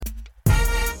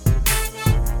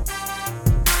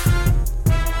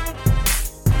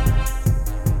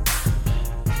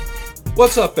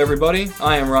What's up, everybody?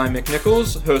 I am Ryan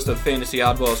McNichols, host of Fantasy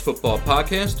Oddballs Football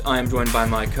Podcast. I am joined by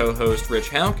my co-host Rich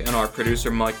Hauk and our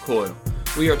producer Mike Coyle.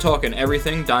 We are talking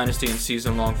everything Dynasty and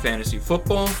season-long fantasy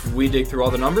football. We dig through all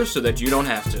the numbers so that you don't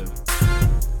have to.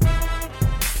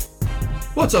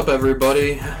 What's up,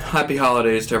 everybody? Happy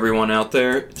holidays to everyone out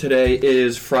there. Today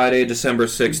is Friday, December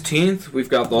 16th. We've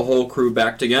got the whole crew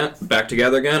back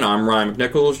together again. I'm Ryan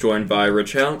McNichols, joined by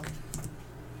Rich Hauk.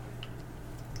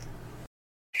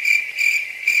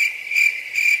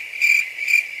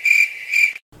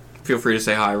 Feel free to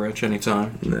say hi, Rich,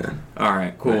 anytime. Nah. All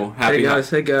right, cool. Hey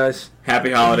guys.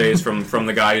 Happy holidays from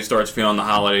the guy who starts feeling the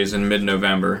holidays in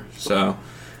mid-November. So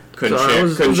couldn't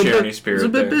share any spirit there. I was a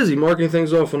bit busy marking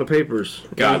things off on the papers.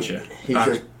 Gotcha.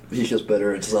 He's just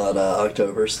better. It's not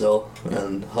October still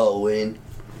and Halloween.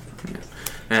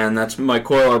 And that's Mike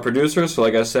Coyle, our producer. So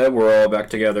like I said, we're all back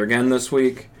together again this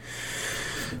week.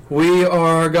 We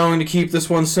are going to keep this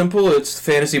one simple. It's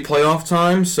fantasy playoff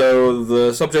time, so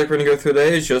the subject we're going to go through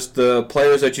today is just the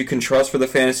players that you can trust for the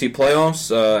fantasy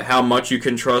playoffs, how much you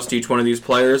can trust each one of these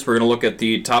players. We're going to look at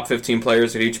the top 15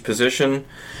 players at each position,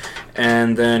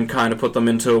 and then kind of put them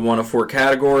into one of four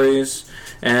categories.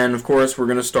 And, of course, we're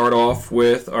going to start off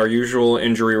with our usual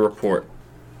injury report.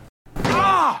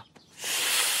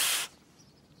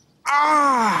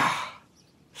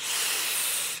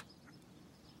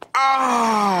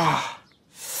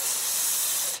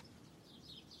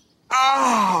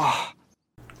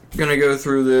 Going to go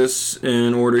through this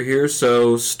in order here.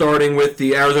 So, starting with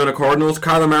the Arizona Cardinals,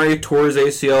 Kyler Murray tore his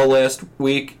ACL last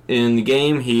week in the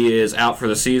game. He is out for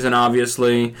the season,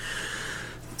 obviously.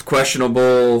 It's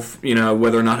questionable,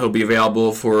 whether or not he'll be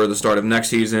available for the start of next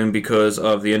season because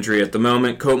of the injury at the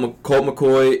moment. Colt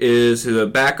McCoy is the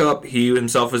backup. He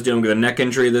himself is dealing with a neck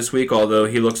injury this week, although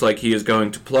he looks like he is going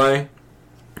to play.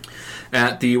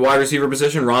 At the wide receiver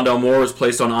position, Rondale Moore was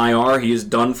placed on IR. He is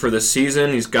done for the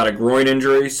season. He's got a groin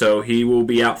injury, so he will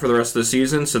be out for the rest of the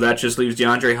season. So that just leaves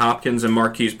DeAndre Hopkins and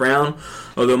Marquise Brown.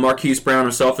 Although Marquise Brown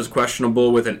himself is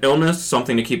questionable with an illness,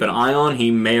 something to keep an eye on.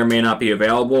 He may or may not be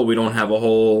available. We don't have a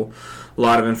whole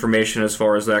lot of information as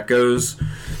far as that goes.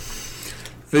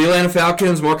 For the Atlanta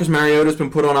Falcons, Marcus Mariota has been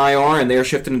put on IR, and they are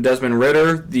shifting to Desmond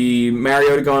Ridder. The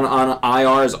Mariota going on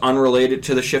IR is unrelated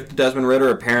to the shift to Desmond Ridder.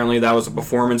 Apparently, that was a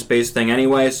performance-based thing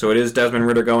anyway, so it is Desmond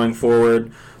Ridder going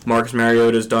forward. Marcus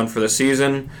Mariota is done for the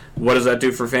season. What does that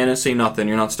do for fantasy? Nothing.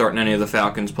 You're not starting any of the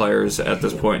Falcons players at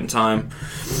this point in time,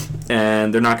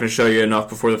 and they're not going to show you enough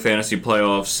before the fantasy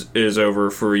playoffs is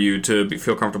over for you to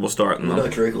feel comfortable starting them.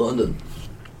 Not Drake London.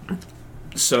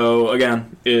 So,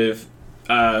 again, if...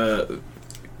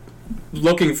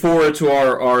 looking forward to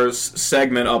our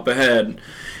segment up ahead,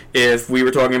 if we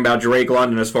were talking about Drake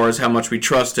London as far as how much we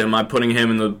trust him, I'm putting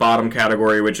him in the bottom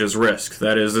category, which is risk.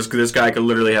 That is, this guy could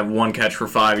literally have one catch for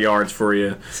 5 yards for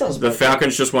you. The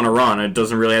Falcons just want to run. It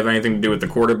doesn't really have anything to do with the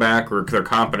quarterback or their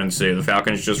competency. The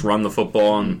Falcons just run the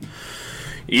football, and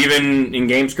even in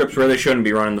game scripts where they shouldn't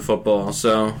be running the football.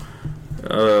 So,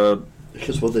 it's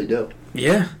just what they do.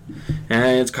 Yeah,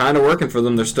 and it's kind of working for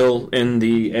them. They're still in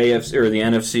the AFC or the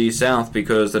NFC South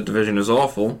because the division is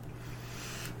awful.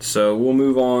 So we'll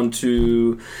move on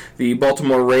to the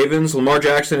Baltimore Ravens. Lamar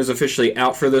Jackson is officially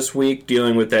out for this week,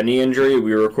 dealing with that knee injury.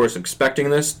 We were, of course, expecting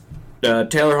this.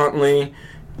 Taylor Huntley,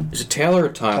 is it Taylor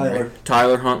or Tyler?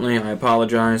 Tyler Huntley, I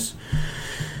apologize.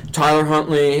 Tyler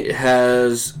Huntley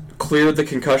has cleared the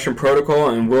concussion protocol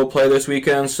and will play this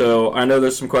weekend. So I know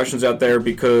there's some questions out there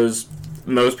because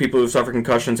most people who suffer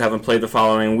concussions haven't played the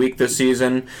following week this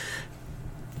season.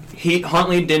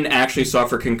 Huntley didn't actually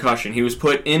suffer concussion. He was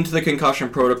put into the concussion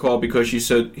protocol because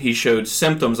he showed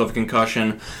symptoms of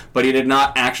concussion, but he did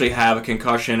not actually have a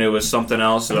concussion. It was something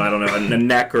else, I don't know, a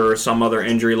neck or some other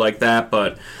injury like that,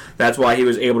 but that's why he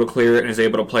was able to clear it and is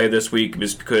able to play this week,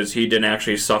 is because he didn't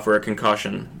actually suffer a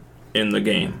concussion in the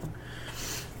game.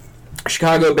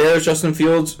 Chicago Bears, Justin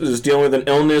Fields is dealing with an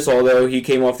illness, although he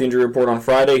came off the injury report on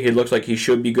Friday. He looks like he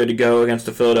should be good to go against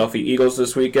the Philadelphia Eagles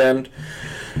this weekend.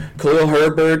 Khalil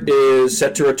Herbert is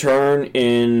set to return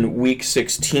in Week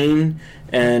 16,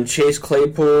 and Chase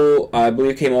Claypool, I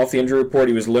believe, came off the injury report.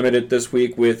 He was limited this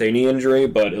week with a knee injury,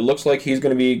 but it looks like he's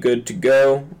going to be good to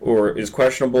go, or is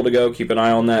questionable to go. Keep an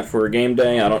eye on that for a game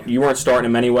day. You weren't starting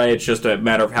him anyway. It's just a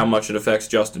matter of how much it affects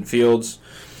Justin Fields.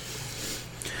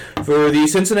 For the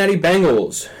Cincinnati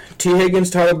Bengals, T. Higgins,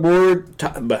 Tyler Boyd,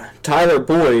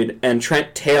 and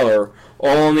Trent Taylor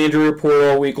all on the injury report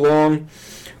all week long.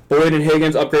 Boyd and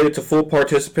Higgins upgraded to full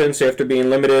participants after being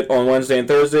limited on Wednesday and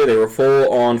Thursday. They were full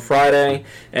on Friday,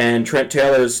 and Trent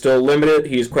Taylor is still limited.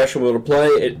 He's questionable to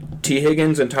play. T.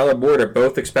 Higgins and Tyler Boyd are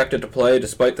both expected to play,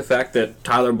 despite the fact that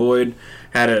Tyler Boyd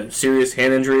had a serious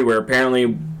hand injury where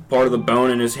apparently part of the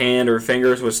bone in his hand or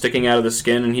fingers was sticking out of the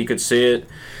skin and he could see it.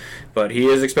 But he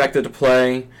is expected to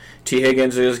play. T.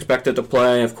 Higgins is expected to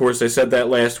play. Of course, they said that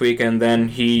last week, and then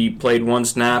he played one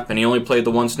snap, and he only played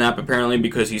the one snap apparently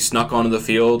because he snuck onto the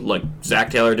field. Like, Zach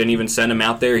Taylor didn't even send him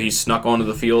out there. He snuck onto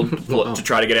the field to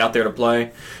try to get out there to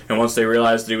play. And once they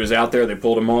realized that he was out there, they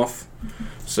pulled him off.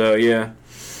 So, yeah.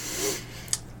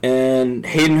 And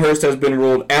Hayden Hurst has been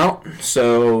ruled out.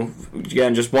 So,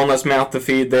 again, just one less mouth to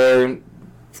feed there.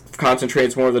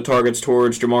 Concentrates more of the targets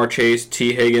towards Jamar Chase,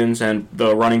 T. Higgins, and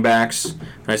the running backs.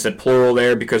 And I said plural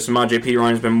there because Samaje Perine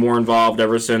has been more involved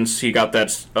ever since he got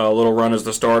that little run as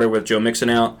the starter with Joe Mixon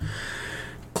out.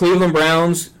 Cleveland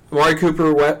Browns, Amari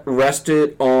Cooper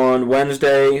rested on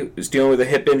Wednesday. He's dealing with a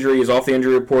hip injury. He's off the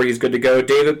injury report. He's good to go.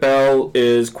 David Bell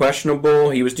is questionable.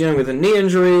 He was dealing with a knee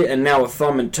injury and now a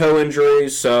thumb and toe injury,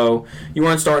 so you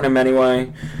weren't starting him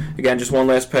anyway. Again, just one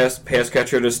last pass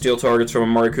catcher to steal targets from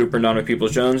Amari Cooper and Donovan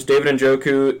Peoples-Jones. David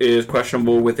Njoku is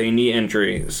questionable with a knee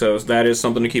injury, so that is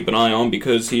something to keep an eye on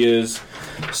because he is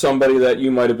somebody that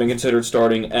you might have been considered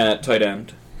starting at tight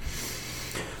end.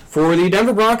 For the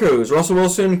Denver Broncos, Russell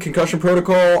Wilson, concussion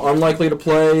protocol, unlikely to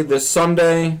play this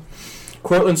Sunday.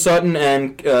 Cortland Sutton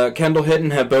and Kendall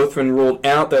Hinton have both been ruled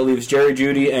out. That leaves Jerry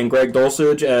Jeudy and Greg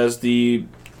Dulcich as the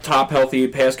top healthy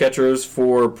pass catchers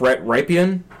for Brett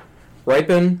Ripien.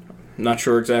 Not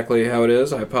sure exactly how it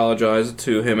is. I apologize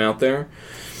to him out there.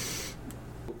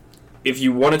 If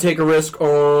you want to take a risk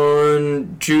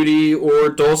on Jeudy or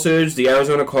Dulcich, the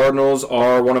Arizona Cardinals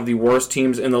are one of the worst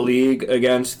teams in the league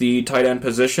against the tight end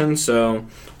position. So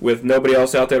with nobody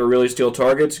else out there to really steal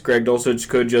targets, Greg Dulcich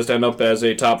could just end up as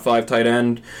a top 5 tight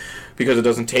end because it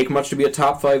doesn't take much to be a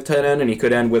top 5 tight end, and he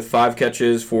could end with 5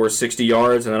 catches for 60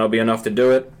 yards, and that'll be enough to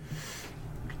do it.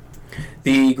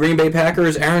 The Green Bay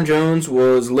Packers, Aaron Jones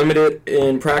was limited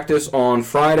in practice on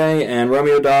Friday, and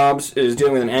Romeo Doubs is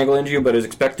dealing with an ankle injury but is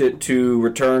expected to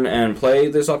return and play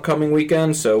this upcoming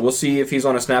weekend. So we'll see if he's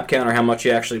on a snap count or how much he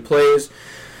actually plays.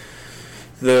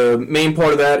 The main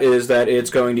part of that is that it's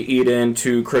going to eat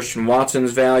into Christian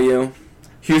Watson's value.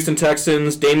 Houston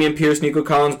Texans, Dameon Pierce, Nico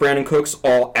Collins, Brandon Cooks,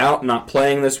 all out, not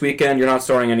playing this weekend. You're not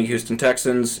starting any Houston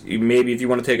Texans. Maybe if you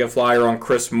want to take a flyer on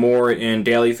Chris Moore in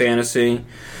daily fantasy,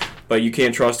 but you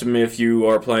can't trust him if you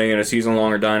are playing in a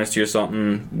season-long or dynasty or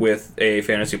something with a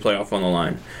fantasy playoff on the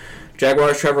line.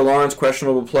 Jaguars, Trevor Lawrence,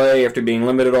 questionable play after being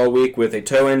limited all week with a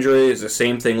toe injury. It's the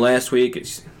same thing last week.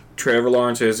 Trevor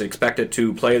Lawrence is expected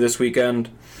to play this weekend.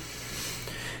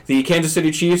 The Kansas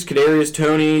City Chiefs, Kadarius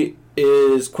Toney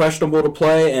is questionable to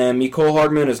play, and Mecole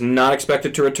Hardman is not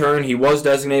expected to return. He was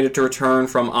designated to return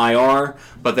from IR,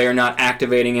 but they are not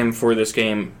activating him for this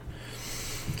game.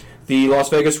 The Las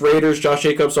Vegas Raiders, Josh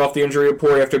Jacobs off the injury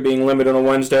report after being limited on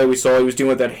Wednesday. We saw he was dealing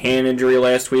with that hand injury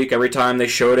last week. Every time they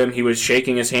showed him, he was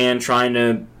shaking his hand, trying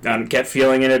to get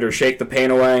feeling in it or shake the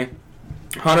pain away.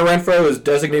 Hunter Renfrow is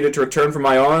designated to return from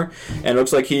IR, and it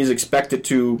looks like he's expected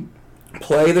to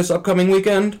play this upcoming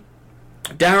weekend.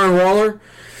 Darren Waller,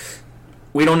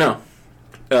 we don't know.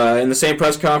 In the same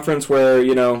press conference where,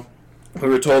 we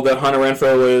were told that Hunter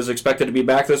Renfrow was expected to be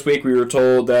back this week, we were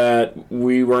told that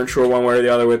we weren't sure one way or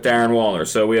the other with Darren Waller.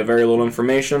 So we have very little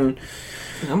information.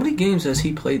 How many games has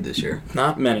he played this year?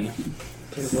 Not many.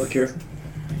 Take a look here.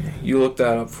 You looked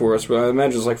that up for us, but I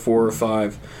imagine it's like 4 or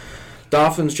 5.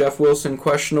 Dolphins, Jeff Wilson,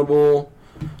 questionable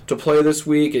to play this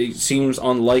week. It seems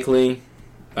unlikely.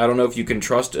 I don't know if you can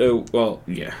trust... well,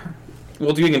 yeah.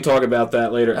 Well, we can talk about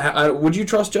that later. Would you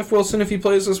trust Jeff Wilson if he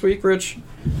plays this week, Rich?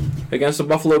 Against the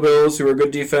Buffalo Bills, who are a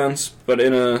good defense, but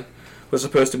was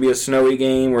supposed to be a snowy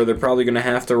game where they're probably going to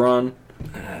have to run.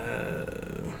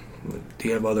 Do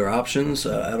you have other options?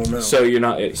 I don't know. So you're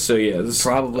not. So yeah, this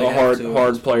probably is a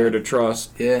hard player to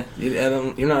trust. Yeah,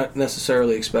 you're not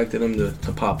necessarily expecting him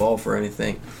to pop off or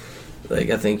anything. Like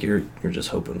I think you're just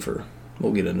hoping for.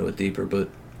 We'll get into it deeper, but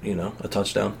a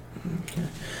touchdown. Okay.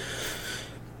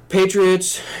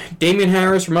 Patriots, Damian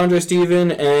Harris, Ramondre Stevenson,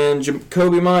 and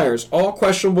Jacoby Myers, all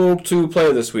questionable to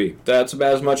play this week. That's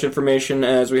about as much information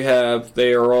as we have.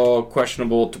 They are all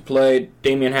questionable to play.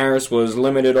 Damian Harris was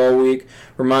limited all week.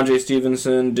 Ramondre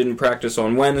Stevenson didn't practice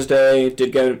on Wednesday.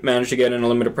 Manage to get in a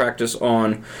limited practice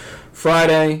on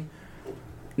Friday.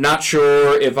 Not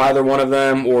sure if either one of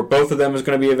them or both of them is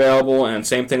going to be available, and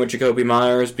same thing with Jacoby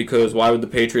Myers, because why would the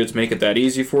Patriots make it that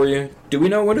easy for you? Do we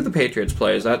know when do the Patriots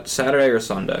play? Is that Saturday or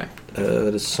Sunday?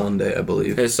 That is Sunday, I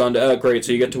believe. It's Sunday. Oh, great.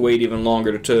 So you get to wait even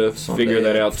longer to Sunday figure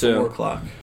that out, too. 4 o'clock.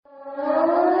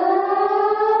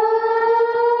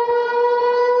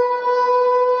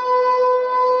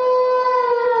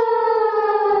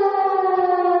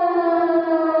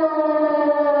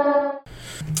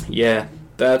 Yeah,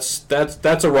 that's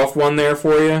a rough one there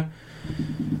for you.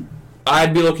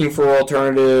 I'd be looking for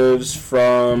alternatives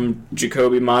from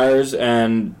Jacoby Myers,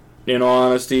 and in all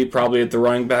honesty, probably at the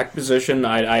running back position,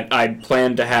 I'd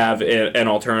plan to have an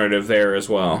alternative there as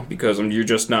well, because you're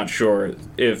just not sure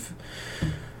if.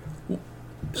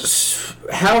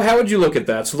 How would you look at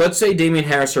that? So let's say Damian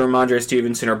Harris or Ramondre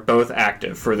Stevenson are both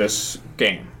active for this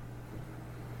game.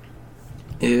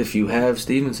 If you have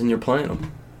Stevenson, you're playing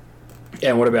him.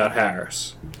 And what about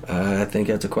Harris? I think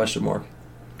that's a question mark.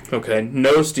 Okay,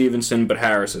 no Stevenson, but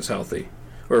Harris is healthy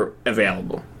or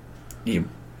available. You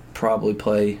probably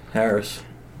play Harris.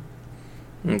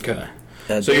 Okay.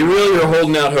 So you're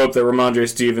holding out hope that Ramondre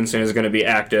Stevenson is going to be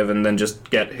active and then just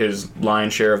get his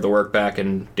lion's share of the work back,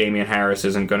 and Damian Harris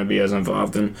isn't going to be as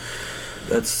involved in.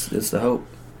 It's the hope.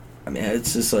 I mean,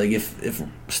 it's just like if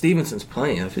Stevenson's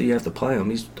playing, if you have to play him,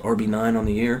 he's RB9 on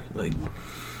the year. Like,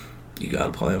 you got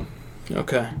to play him.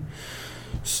 Okay.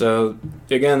 So,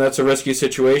 again, that's a risky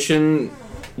situation.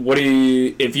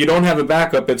 If you don't have a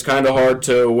backup, it's kind of hard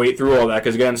to wait through all that,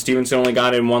 because, again, Stevenson only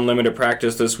got in one limited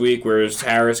practice this week, whereas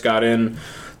Harris got in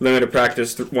limited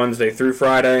practice Wednesday through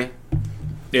Friday.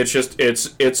 It's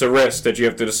a risk that you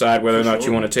have to decide whether or not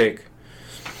you want to take.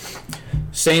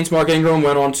 Saints' Mark Ingram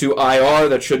went on to IR.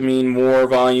 That should mean more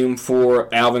volume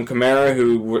for Alvin Kamara,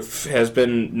 who has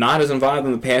been not as involved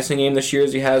in the passing game this year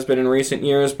as he has been in recent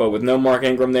years, but with no Mark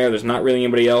Ingram there's not really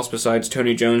anybody else besides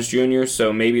Tony Jones Jr.,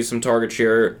 so maybe some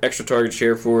extra target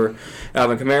share for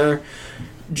Alvin Kamara.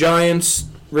 Giants,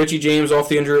 Richie James off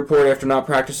the injury report after not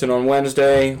practicing on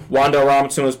Wednesday. Wan'Dale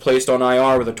Robinson was placed on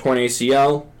IR with a torn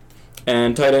ACL,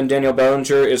 and tight end Daniel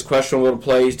Bellinger is questionable to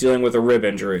play. He's dealing with a rib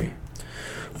injury.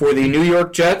 For the New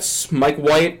York Jets, Mike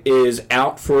White is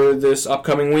out for this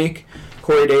upcoming week.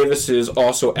 Corey Davis is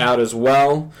also out as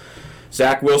well.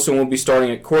 Zach Wilson will be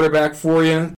starting at quarterback for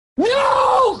you.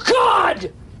 No,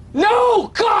 God! No,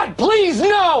 God, please,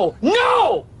 no!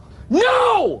 No!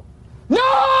 No!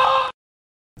 No!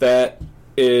 That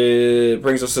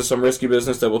brings us to some risky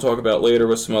business that we'll talk about later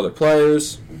with some other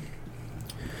players.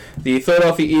 The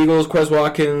Philadelphia Eagles, Quez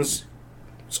Watkins,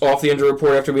 is off the injury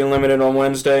report after being limited on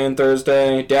Wednesday and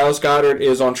Thursday. Dallas Goedert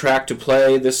is on track to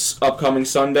play this upcoming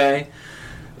Sunday.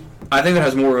 I think that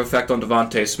has more of an effect on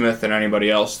Devontae Smith than anybody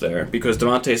else there, because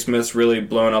Devontae Smith's really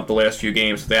blown up the last few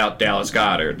games without Dallas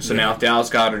Goedert. So now if Dallas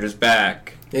Goedert is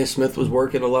back... Yeah, Smith was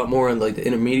working a lot more on like the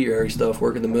intermediary stuff,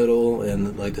 working the middle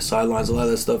and like the sidelines, a lot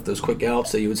of that stuff, those quick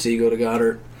outs that you would see go to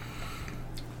Goedert.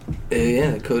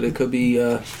 Yeah, it could be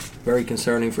very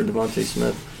concerning for Devontae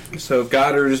Smith. So if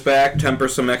Goddard is back, temper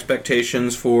some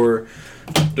expectations for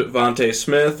Devontae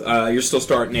Smith. You're still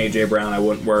starting A.J. Brown. I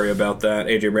wouldn't worry about that.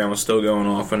 A.J. Brown was still going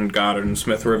off when Goddard and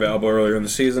Smith were available earlier in the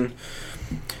season.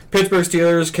 Pittsburgh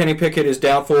Steelers, Kenny Pickett is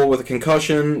doubtful with a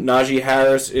concussion. Najee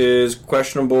Harris is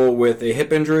questionable with a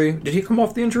hip injury. Did he come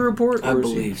off the injury report? I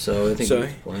believe so. I think so.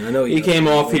 He's playing. I know he came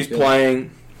off. He's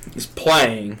playing. He's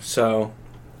playing, so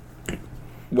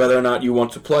whether or not you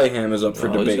want to play him is up for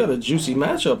debate. He's got a juicy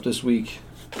matchup this week.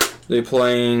 They're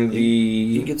playing the...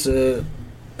 He gets a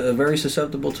very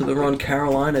susceptible to the run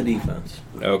Carolina defense.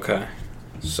 Okay.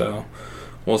 So,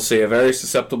 we'll see. A very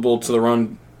susceptible to the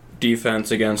run defense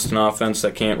against an offense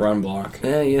that can't run block.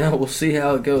 Yeah, we'll see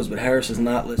how it goes, but Harris is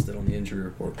not listed on the injury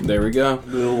report. There we go.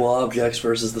 Movable objects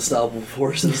versus the stoppable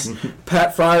forces.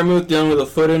 Pat Freiermuth dealing with a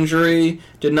foot injury.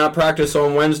 Did not practice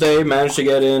on Wednesday. Managed to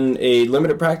get in a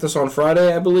limited practice on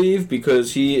Friday, I believe,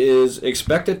 because he is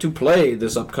expected to play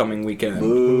this upcoming weekend.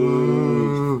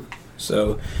 Ooh.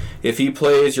 So, if he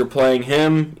plays, you're playing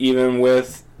him, even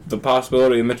with the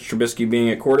possibility of Mitch Trubisky being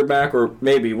at quarterback, or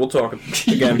maybe we'll talk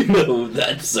again. No,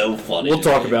 that's so funny. We'll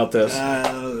talk about this.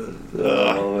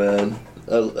 Oh, man.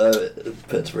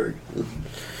 Pittsburgh.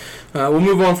 We'll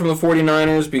move on from the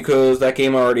 49ers because that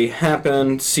game already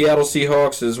happened. Seattle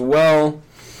Seahawks as well.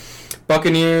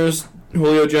 Buccaneers,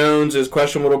 Julio Jones is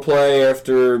questionable to play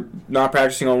after not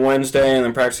practicing on Wednesday and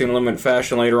then practicing in limited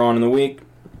fashion later on in the week.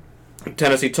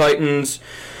 Tennessee Titans,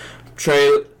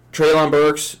 Treylon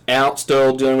Burks out,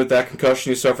 still dealing with that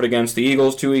concussion he suffered against the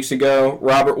Eagles 2 weeks ago.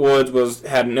 Robert Woods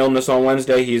had an illness on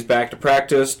Wednesday. He's back to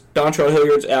practice. Dontrell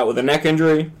Hilliard's out with a neck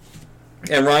injury.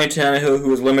 And Ryan Tannehill, who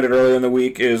was limited earlier in the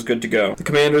week, is good to go. The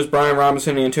Commanders, Brian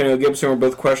Robinson and Antonio Gibson, were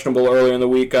both questionable earlier in the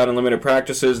week, got in limited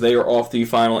practices. They are off the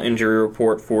final injury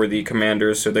report for the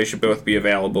Commanders, so they should both be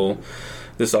available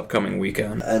this upcoming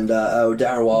weekend. And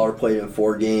Darren Waller played in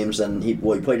 4 games, and he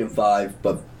played in 5,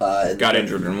 but got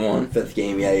injured in 1. 5th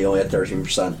game, yeah, he only had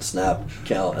 13% snap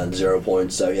count and 0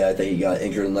 points. So yeah, I think he got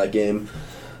injured in that game.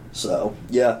 So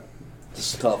yeah,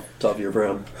 it's a tough year for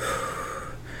him.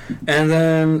 And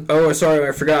then,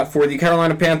 I forgot. For the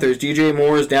Carolina Panthers, DJ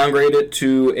Moore is downgraded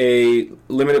to a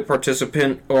limited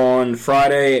participant on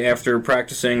Friday after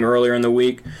practicing earlier in the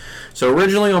week. So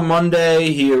originally on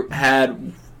Monday, he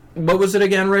had, what was it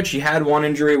again, Rich? He had one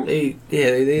injury.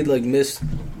 They like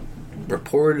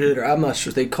misreported it, or I'm not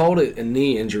sure. They called it a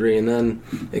knee injury, and then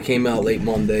it came out late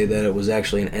Monday that it was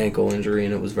actually an ankle injury,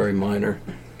 and it was very minor.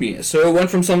 Yeah, so it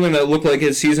went from something that looked like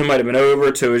his season might have been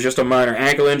over to it was just a minor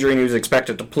ankle injury and he was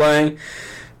expected to play.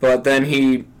 But then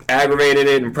he aggravated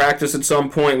it in practice at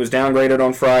some point, was downgraded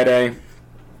on Friday.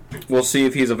 We'll see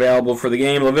if he's available for the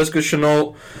game. Laviska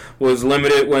Shenault was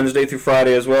limited Wednesday through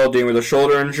Friday as well, dealing with a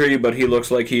shoulder injury, but he looks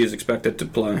like he is expected to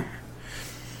play.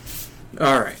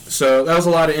 All right, so that was a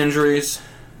lot of injuries.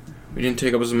 We didn't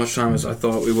take up as much time as I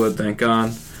thought we would, thank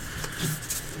God.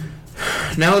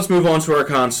 Now let's move on to our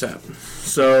concept.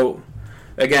 So,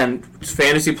 again,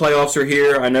 fantasy playoffs are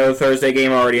here. I know the Thursday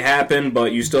game already happened,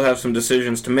 but you still have some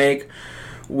decisions to make.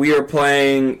 We are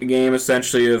playing a game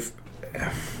essentially of,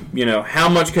 how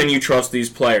much can you trust these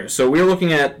players? So we're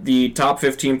looking at the top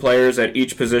 15 players at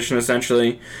each position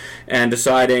essentially and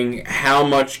deciding how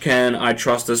much can I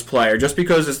trust this player. Just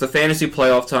because it's the fantasy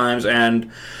playoff times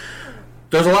and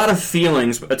there's a lot of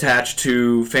feelings attached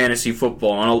to fantasy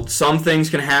football. And some things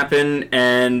can happen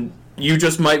and you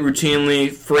just might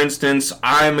routinely, for instance,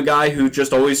 I'm a guy who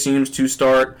just always seems to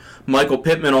start Michael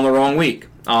Pittman on the wrong week.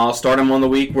 I'll start him on the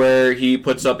week where he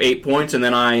puts up 8 points, and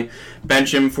then I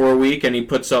bench him for a week, and he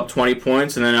puts up 20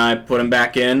 points, and then I put him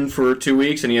back in for 2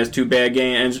 weeks, and he has 2 bad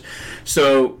games.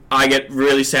 So I get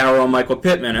really sour on Michael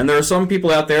Pittman. And there are some people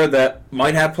out there that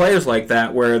might have players like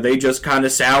that, where they just kind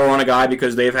of sour on a guy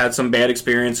because they've had some bad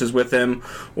experiences with him,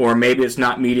 or maybe it's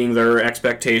not meeting their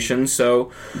expectations.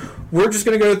 So we're just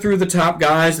going to go through the top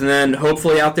guys, and then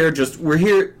hopefully out there, we're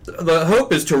here. The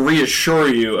hope is to reassure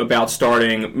you about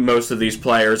starting most of these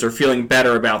players or feeling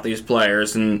better about these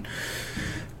players. And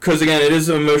because, again, it is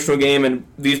an emotional game, and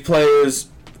these players,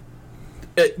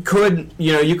 it could,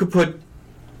 you could put,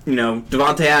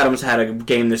 Devontae Adams had a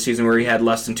game this season where he had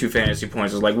less than 2 fantasy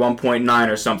points. It was like 1.9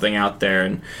 or something out there.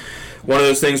 And one of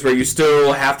those things where you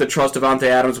still have to trust Devontae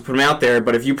Adams to put him out there,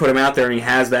 but if you put him out there and he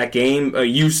has that game,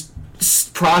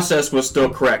 process was still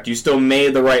correct. You still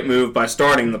made the right move by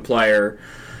starting the player,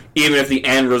 even if the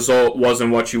end result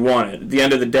wasn't what you wanted. At the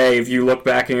end of the day, if you look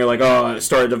back and you're like, I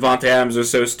started Devontae Adams, it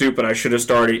was so stupid, I should have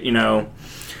started,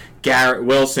 Garrett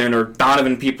Wilson or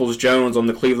Donovan Peoples-Jones on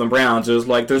the Cleveland Browns. It was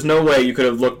like, there's no way you could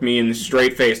have looked me in the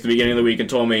straight face at the beginning of the week and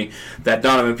told me that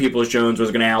Donovan Peoples-Jones was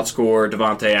going to outscore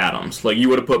Devontae Adams. Like, you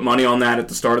would have put money on that at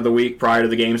the start of the week prior to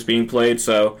the games being played.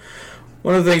 So,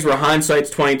 one of the things where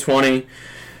hindsight's 20/20,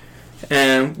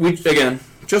 and we, again,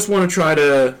 just want to try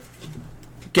to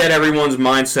get everyone's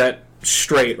mindset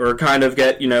straight or kind of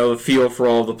get, a feel for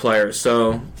all of the players.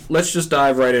 So let's just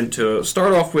dive right into it.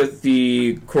 Start off with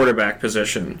the quarterback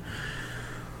position.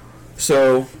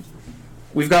 So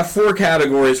we've got 4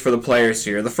 categories for the players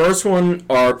here. The first one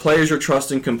are players you're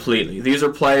trusting completely. These are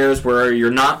players where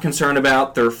you're not concerned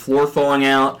about their floor falling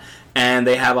out and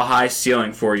they have a high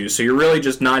ceiling for you. So you're really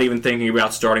just not even thinking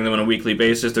about starting them on a weekly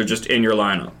basis. They're just in your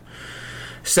lineup.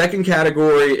 Second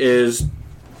category is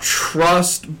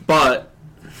trust, but.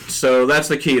 So that's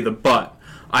the key, the but.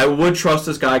 I would trust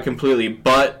this guy completely,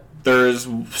 but there's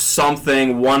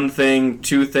something, one thing,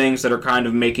 2 things that are kind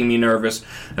of making me nervous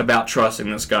about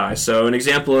trusting this guy. So an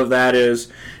example of that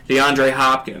is DeAndre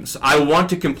Hopkins. I want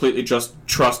to completely just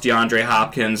trust DeAndre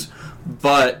Hopkins,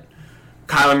 but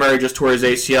Kyler Murray just tore his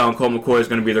ACL and Colt McCoy is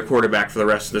going to be their quarterback for the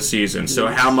rest of the season. So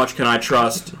how much can I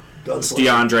trust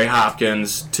DeAndre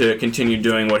Hopkins to continue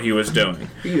doing what he was doing?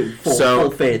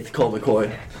 Full faith, Colt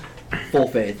McCoy. Full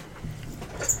faith.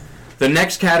 The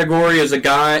next category is a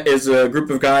group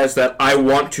of guys that I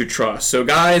want to trust. So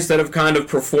guys that have kind of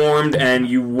performed and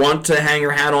you want to hang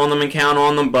your hat on them and count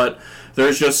on them, but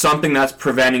there's just something that's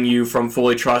preventing you from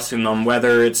fully trusting them,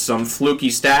 whether it's some fluky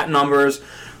stat numbers,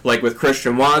 like with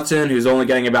Christian Watson, who's only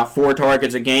getting about 4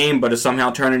 targets a game, but is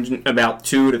somehow turning about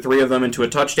 2 to 3 of them into a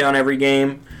touchdown every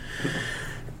game.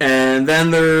 And then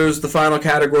there's the final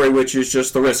category, which is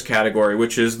just the risk category,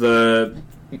 which is the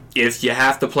if you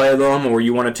have to play them or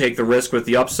you want to take the risk with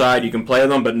the upside, you can play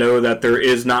them, but know that there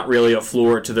is not really a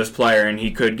floor to this player, and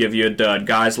he could give you a dud.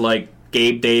 Guys like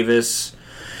Gabe Davis,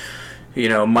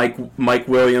 Mike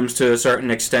Williams to a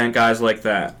certain extent, guys like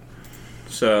that.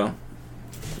 So,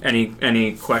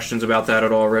 any questions about that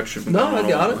at all, Rich? No, I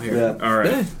got it. Here. Yeah. All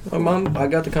right. Yeah, I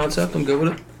got the concept. I'm good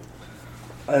with it.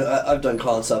 I've done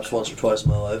concepts once or twice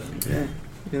in my life.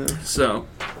 Yeah. So,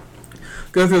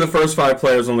 go through the first 5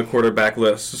 players on the quarterback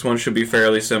list. This one should be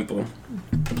fairly simple.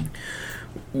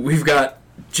 We've got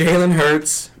Jalen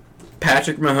Hurts,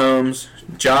 Patrick Mahomes,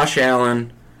 Josh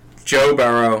Allen, Joe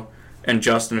Burrow, and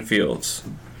Justin Fields.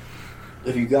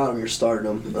 If you got him, you're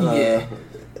starting him. Yeah.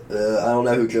 I don't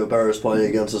know who Joe Burrow is playing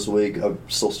against this week. I'm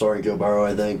still starting Joe Burrow,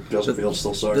 I think. Justin Fields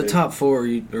still starting. The top 4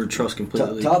 you trust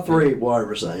completely. Top 3,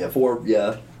 100%. Yeah, 4,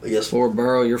 yeah. I guess 4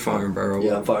 Burrow, you're firing Burrow.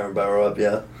 Yeah, I'm firing Burrow up,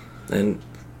 yeah. And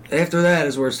after that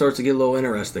is where it starts to get a little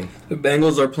interesting. The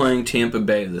Bengals are playing Tampa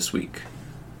Bay this week.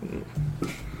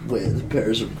 Wait, the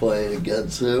Bears are playing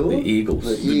against who? The Eagles.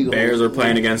 The The Bears are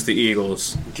playing against the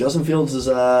Eagles. Justin Fields is,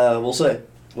 we'll see.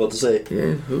 We'll have to see.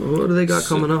 Yeah, what do they got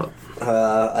coming up?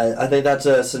 I think that's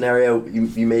a scenario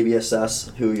you maybe assess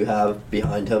who you have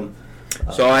behind him.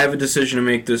 So I have a decision to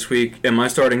make this week. Am I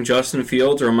starting Justin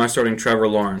Fields or am I starting Trevor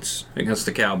Lawrence against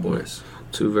the Cowboys?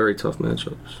 2 very tough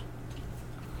matchups.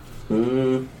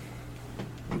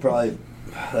 Probably,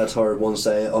 that's hard one to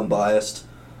say. Unbiased.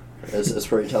 It's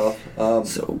pretty tough.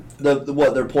 So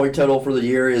Their point total for the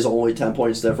year is only 10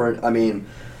 points different. I mean,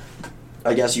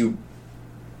 I guess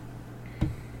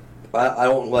I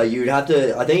don't like. You'd have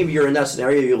to. I think if you're in that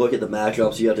scenario, you look at the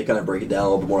matchups. You have to kind of break it down a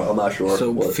little bit more. I'm not sure.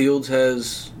 So Fields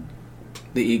has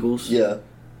the Eagles. Yeah.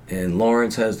 And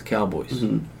Lawrence has the Cowboys.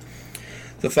 Mm-hmm.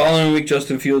 The following week,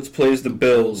 Justin Fields plays the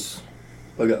Bills.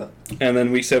 Okay. And then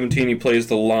week 17, he plays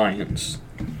the Lions.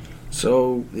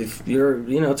 So if you're,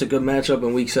 it's a good matchup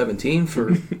in week 17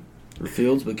 for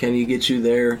Fields, but can he get you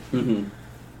there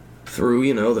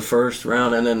through, the first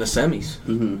round and then the semis?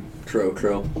 Mm-hmm. True.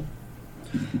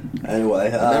 Anyway,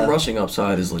 and that rushing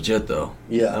upside is legit, though.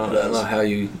 Yeah, I don't know how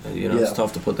it's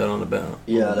tough to put that on the bench.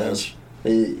 Yeah, it is.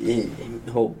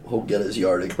 He'll get his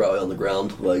yardage probably on the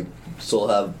ground. Like, still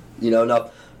have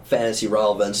enough fantasy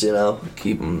relevance.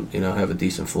 Keep him. Have a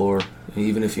decent floor.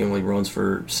 Even if he only runs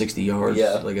for 60 yards,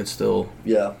 it's still.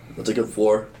 Yeah, that's a good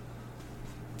floor.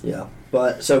 Yeah,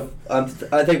 but so I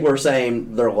think we're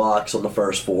saying they're locks on the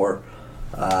first 4.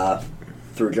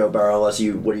 Through Joe Burrow, what do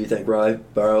you think, Ryan?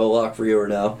 Burrow a lock for you or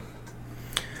no?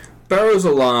 Burrow's a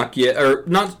lock, yeah, or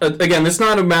not. Again, it's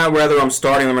not about whether I'm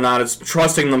starting them or not. It's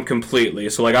trusting them completely.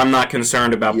 So, I'm not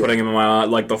concerned about putting him in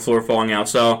my the floor falling out.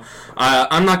 So,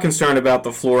 I'm not concerned about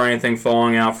the floor or anything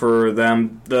falling out for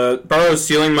them. The Burrow's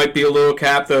ceiling might be a little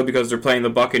capped though because they're playing the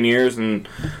Buccaneers, and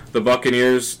the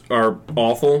Buccaneers are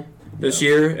awful this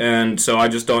year, and so I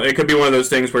just don't. It could be one of those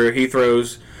things where he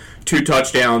throws 2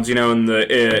 touchdowns, in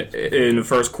the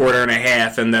first quarter and a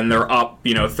half, and then they're up,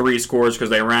 3 scores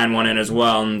because they ran one in as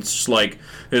well, and it's just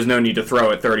there's no need to throw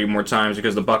it 30 more times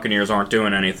because the Buccaneers aren't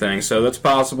doing anything. So that's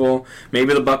possible.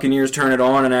 Maybe the Buccaneers turn it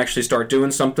on and actually start doing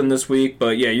something this week,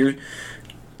 but yeah,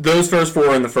 those first 4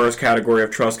 are in the first category of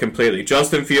trust completely.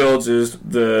 Justin Fields is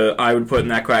I would put in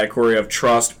that category of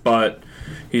trust, but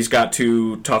he's got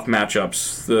 2 tough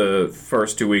matchups the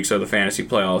first 2 weeks of the fantasy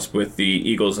playoffs with the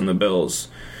Eagles and the Bills.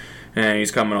 And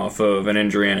he's coming off of an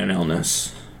injury and an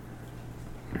illness.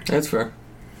 That's fair.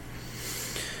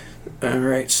 All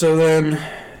right, so then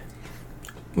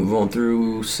move on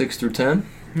through 6 through 10.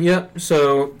 Yep.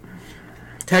 So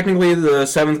technically, the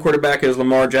 7th quarterback is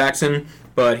Lamar Jackson,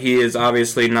 but he is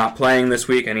obviously not playing this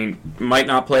week, and he might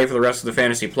not play for the rest of the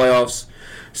fantasy playoffs.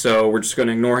 So we're just going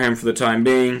to ignore him for the time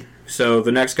being. So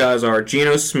the next guys are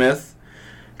Geno Smith,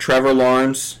 Trevor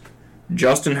Lawrence,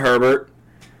 Justin Herbert,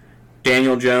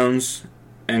 Daniel Jones,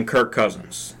 and Kirk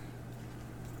Cousins.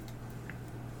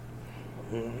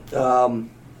 Geno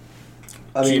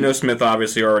Smith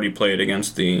obviously already played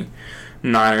against the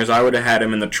Niners. I would have had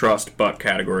him in the trust but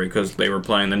category because they were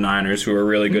playing the Niners, who are a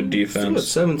really good defense.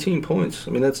 17 points.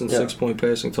 I mean, that's in 6-point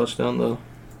passing touchdown, though.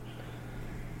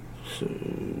 So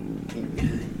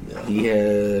he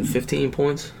had 15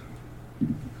 points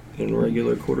in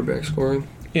regular quarterback scoring.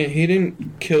 Yeah, he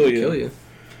didn't kill you.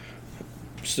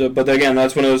 So, but again,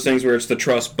 that's one of those things where it's the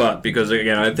trust but, because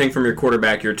again, I think from your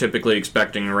quarterback, you're typically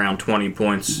expecting around 20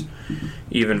 points,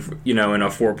 even in a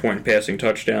 4-point passing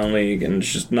touchdown league, and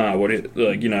it's just not what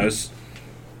it's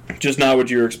just not what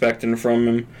you're expecting from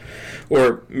him,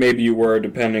 or maybe you were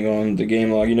depending on the game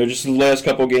log. Just the last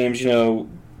couple games, the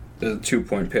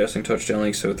 2-point passing touchdown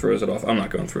league, so it throws it off. I'm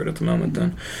not going through it at the moment.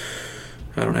 Then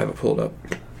I don't have it pulled up.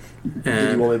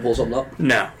 Did you want me to pull something up?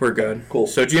 No, we're good. Cool.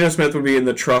 So Geno Smith would be in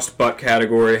the trust butt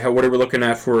category. What are we looking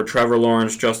at for Trevor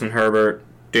Lawrence, Justin Herbert,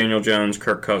 Daniel Jones,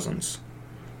 Kirk Cousins?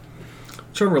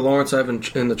 Trevor Lawrence, I have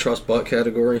in the trust butt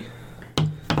category.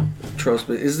 Trust,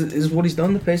 but is what he's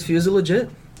done the past few? Is it legit?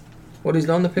 What he's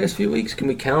done the past few weeks? Can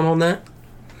we count on that?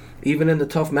 Even in the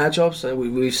tough matchups,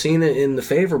 we've seen it in the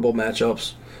favorable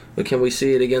matchups, but can we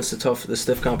see it against the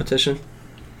stiff competition?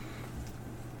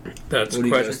 That's what the do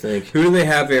you question. guys think? Who do they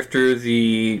have after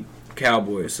the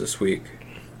Cowboys this week?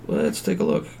 Let's take a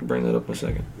look. I'll bring that up in a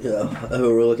second. Yeah. Who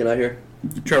are we looking at here?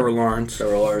 Trevor Lawrence.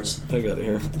 Trevor Lawrence. I got it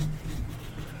here.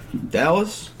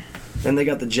 Dallas, then they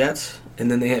got the Jets,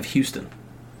 and then they have Houston.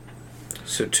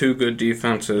 So 2 good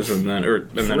defenses and then a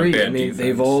bad defense.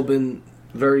 They've all been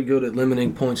very good at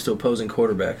limiting points to opposing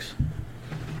quarterbacks.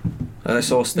 I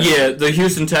saw stats. Yeah, the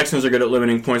Houston Texans are good at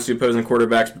limiting points to opposing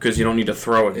quarterbacks because you don't need to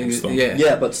throw against them.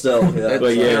 Yeah, but still. Yeah.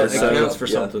 It so- counts for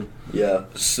something. Yeah.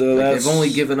 So they've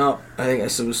only given up, I think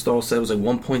Stahl said it was like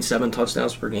 1.7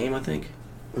 touchdowns per game, I think.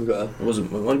 Okay.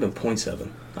 It might have been 0.7.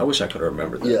 I wish I could have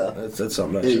remembered that. Yeah. That's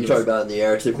something You talking about in the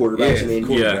air to the quarterbacks, Yeah, I mean?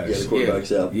 quarterbacks. Yeah, the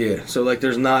quarterbacks, yeah. Yeah, so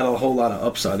there's not a whole lot of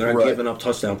upside. They're not Right. giving up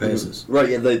touchdown passes. Right,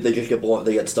 yeah, they just get blown,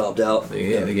 they get stomped out.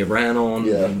 They get ran on.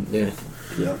 Yeah.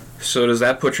 Yeah. So does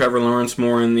that put Trevor Lawrence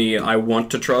more in the I want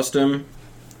to trust him?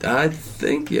 I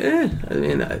think, yeah. I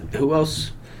mean, who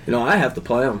else? I have to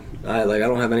play him. I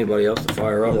don't have anybody else to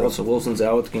fire up. Yeah. Russell Wilson's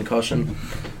out with concussion.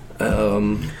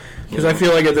 Because I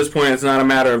feel like at this point it's not a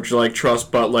matter of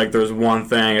trust, but there's one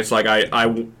thing. It's I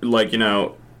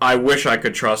wish I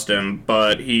could trust him,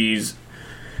 but his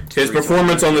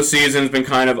performance on the season has been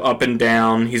kind of up and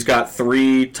down. He's got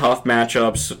 3 tough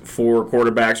matchups for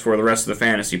quarterbacks for the rest of the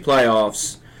fantasy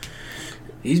playoffs.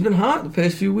 He's been hot the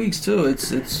past few weeks too.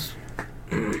 It's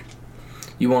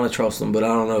you want to trust him, but I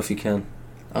don't know if you can.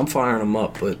 I'm firing him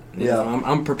up, but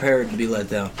I'm prepared to be let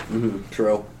down. Mm-hmm.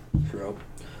 True.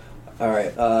 All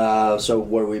right. So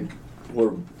what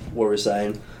are we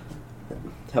saying?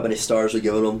 How many stars are we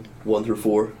giving them? 1 through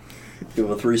 4. Give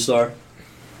them a 3-star.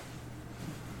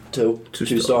 2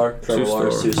 star. Trevor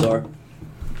Lawrence 2-star.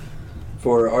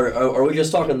 Are we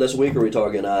just talking this week, or are we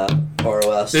talking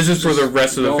ROS? This is for the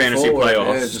rest of the fantasy forward.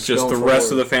 playoffs. Yeah, just the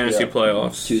rest of the fantasy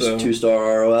playoffs.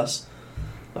 2-star ROS.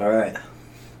 All right.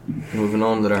 Moving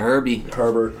on to the Herbie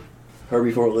Fortley.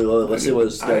 Let's see what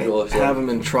his schedule looks like. Have him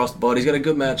in trust, but he's got a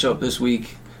good matchup this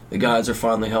week. The guys are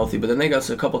finally healthy, but then they got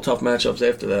a couple tough matchups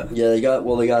after that. Yeah, they got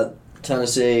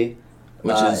Tennessee,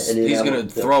 which is he's going to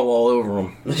throw all over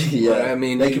them. Yeah, I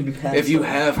mean, they could be if you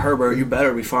have Herbert, you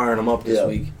better be firing him up this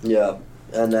week. Yeah,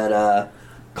 and then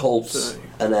Colts,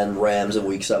 and then Rams in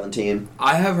Week 17.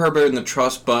 I have Herbert in the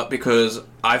trust butt because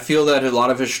I feel that a lot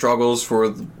of his struggles for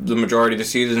the majority of the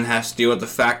season has to deal with the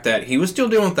fact that he was still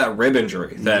dealing with that rib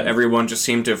injury that everyone just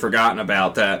seemed to have forgotten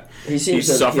about, that he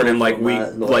suffered in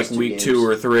week 2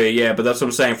 or 3. Yeah, but that's what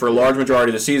I'm saying. For a large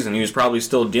majority of the season, he was probably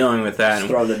still dealing with that,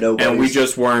 and we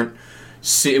just weren't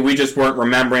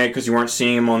remembering it because you weren't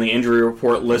seeing him on the injury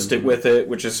report listed with it,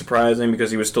 which is surprising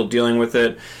because he was still dealing with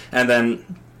it. And then,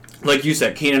 like you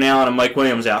said, Keenan Allen and Mike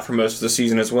Williams out for most of the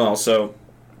season as well. So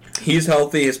he's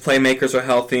healthy. His playmakers are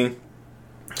healthy.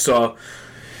 So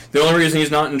the only reason he's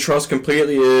not in trust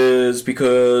completely is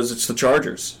because it's the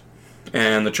Chargers.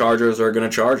 And the Chargers are going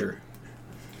to Charger.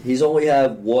 He's only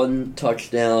had 1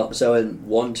 touchdown. So in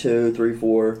 1, 2, 3,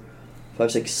 4,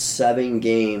 5, 6, 7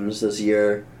 games this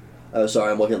year. Oh,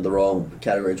 sorry, I'm looking at the wrong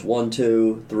category. It's 1,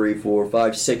 2, 3, 4,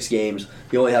 5, 6 games.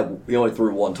 He only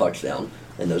threw 1 touchdown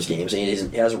in those games, and he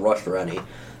hasn't rushed for any.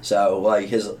 So He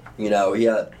doesn't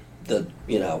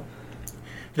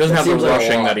have the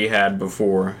rushing that he had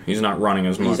before. He's not running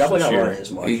as much. He's definitely this not year. running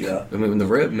as much. Yeah. I mean, the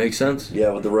rib makes sense.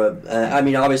 Yeah, with the rib.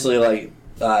 Obviously,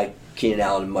 Keenan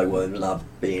Allen and Mike Williams not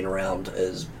being around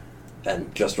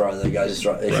and just running the guys. It's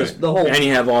just the whole. And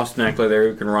you have Austin Eckler there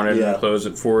who can run it and close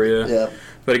it for you. Yeah.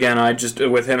 But again,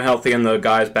 with him healthy and the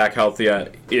guys back healthy,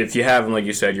 if you have him, like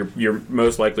you said, you're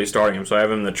most likely starting him. So I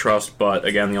have him in the trust. But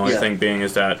again, the only thing being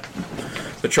is that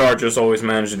the Chargers always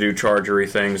manage to do Chargery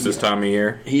things this time of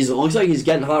year. It looks like he's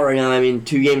getting hot right now. I mean,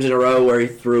 2 games in a row where he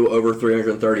threw over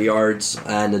 330 yards,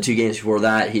 and the 2 games before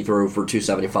that he threw for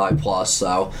 275 plus.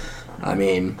 So, I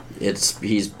mean,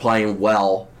 he's playing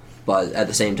well, but at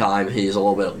the same time he's a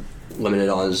little bit limited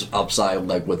on his upside. He's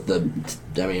not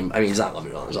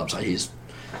limited on his upside.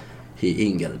 He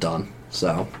can get it done.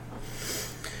 So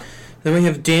then we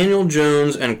have Daniel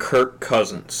Jones and Kirk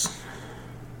Cousins.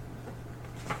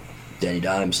 Danny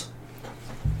Dimes.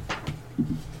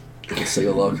 Let's take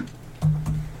a look.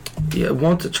 Yeah, I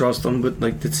want to trust them, but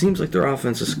it seems like their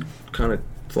offense is kind of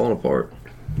falling apart.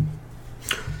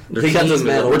 They got this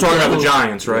man. We're talking about the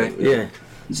Giants, right? Yeah.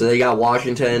 So they got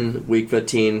Washington week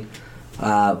 15,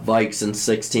 Vikes in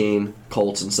 16,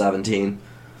 Colts in 17.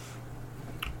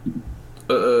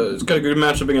 It's got a good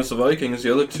matchup against the Vikings.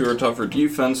 The other two are tougher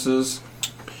defenses.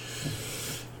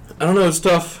 I don't know. It's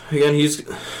tough. Again, he's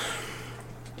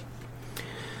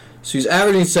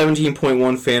averaging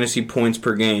 17.1 fantasy points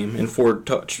per game in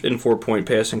 4-point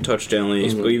passing touchdown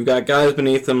leagues. But you've got guys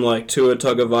beneath him like Tua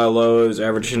Tagovailoa who's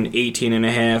averaging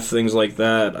 18.5, things like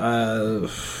that.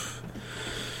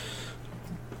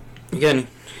 Again,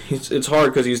 it's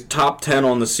hard because he's top 10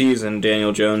 on the season.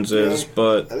 Daniel Jones is,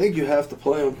 but I think you have to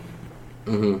play him.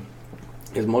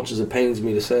 As much as it pains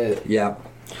me to say it. Yeah.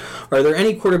 Are there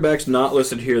any quarterbacks not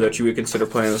listed here that you would consider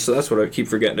playing? So that's what I keep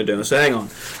forgetting to do. So hang on.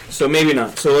 So maybe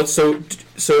not. So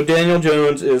Daniel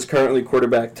Jones is currently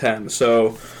quarterback 10.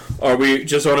 So are we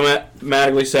just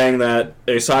automatically saying that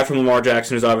aside from Lamar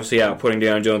Jackson, who's obviously out, putting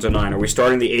Daniel Jones at 9, are we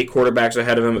starting the 8 quarterbacks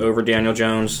ahead of him over Daniel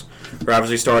Jones? We're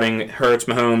obviously starting Hurts,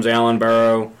 Mahomes, Allen,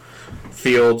 Burrow,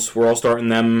 Fields. We're all starting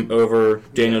them over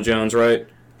Daniel Jones, right?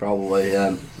 Probably,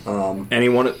 yeah.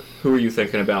 Anyone? Who are you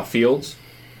thinking about? Fields?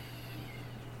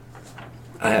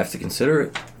 I have to consider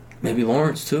it. Maybe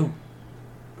Lawrence, too.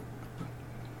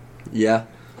 Yeah.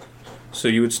 So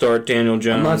you would start Daniel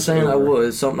Jones? I'm not saying I would.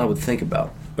 It's something I would think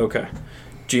about. Okay.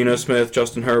 Geno Smith,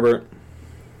 Justin Herbert?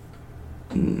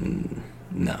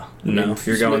 No. No,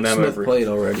 you're going them Smith over. Played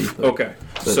already. Okay.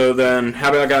 So then, how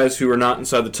about guys who are not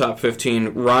inside the top 15?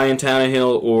 Ryan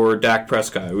Tannehill or Dak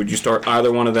Prescott? Would you start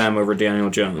either one of them over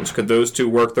Daniel Jones? Could those two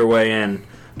work their way in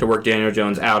to work Daniel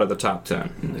Jones out of the top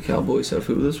 10? And the Cowboys have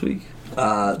who this week?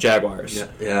 Jaguars.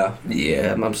 Yeah.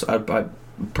 Yeah, I'd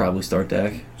probably start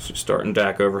Dak. So starting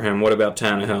Dak over him. What about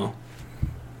Tannehill?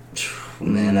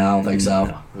 Man, I don't think so.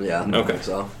 No. Yeah, I don't think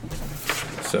so.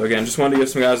 So again, just wanted to give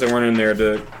some guys that weren't in there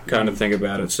to kind of think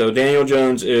about it. So Daniel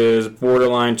Jones is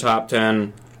borderline top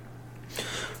 10.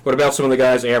 What about some of the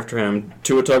guys after him?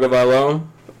 Tua Tagovailoa?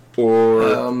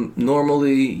 Or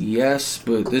normally, yes,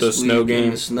 but this the week snow game?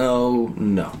 in the snow,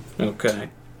 no. Okay.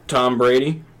 Tom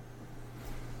Brady?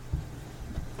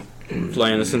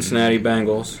 Playing the Cincinnati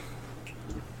Bengals.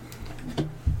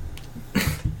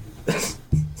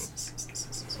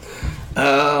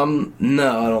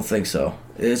 No, I don't think so.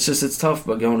 It's tough,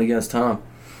 but going against Tom.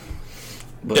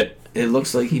 But it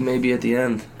looks like he may be at the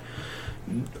end.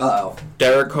 Uh-oh.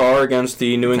 Derek Carr against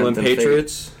the New England Tempting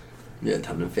Patriots. Yeah,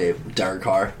 tempting fave. Derek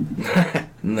Carr.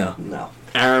 No. No.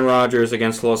 Aaron Rodgers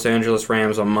against the Los Angeles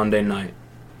Rams on Monday night.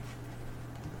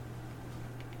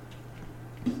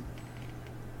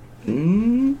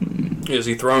 Is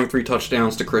he throwing 3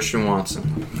 touchdowns to Christian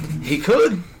Watson? He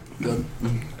could. Good.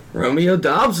 Romeo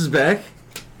Dobbs is back.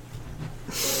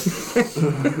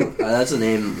 That's a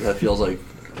name that feels like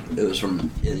it was from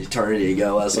an eternity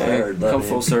ago, as I heard. That Come name.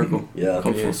 full circle. Yeah.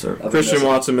 Come full circle. Christian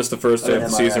Watson missed the first half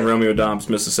of the MIA. season. Romeo Dobbs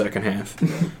missed the second half.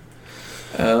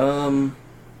 I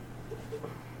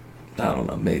don't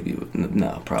know. Maybe.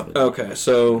 No, probably. Okay,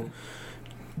 so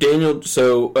Daniel.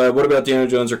 So what about Daniel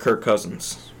Jones or Kirk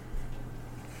Cousins?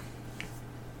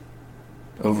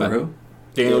 Over who?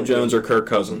 Daniel Jones or Kirk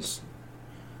Cousins?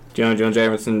 Daniel Jones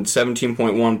averaging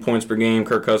 17.1 points per game.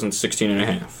 Kirk Cousins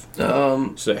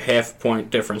 16.5. It's a half-point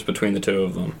difference between the two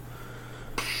of them.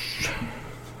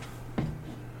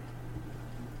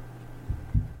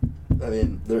 I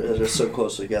mean, they're just so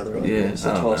close together. Like, Yeah, it's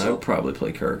a I toss-up. would probably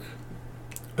play Kirk.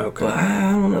 Okay. But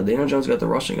I don't know. Daniel Jones got the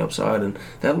rushing upside, and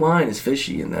that line is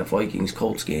fishy in that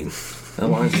Vikings-Colts game. That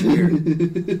line's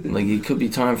weird. Like, it could be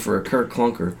time for a Kirk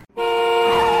clunker.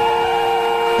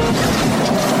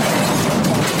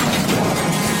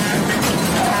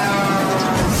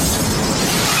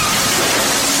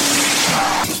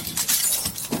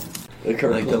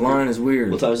 Like, the line is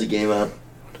weird. What time's the game at?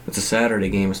 It's a Saturday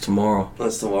game. It's tomorrow.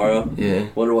 That's tomorrow? Yeah.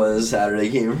 Wonder what is Saturday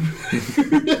game.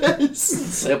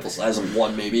 Sample size of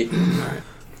 1, maybe.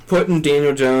 Putting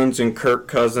Daniel Jones and Kirk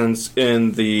Cousins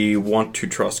in the want to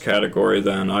trust category,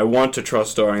 then. I want to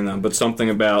trust starting them, but something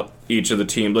about each of the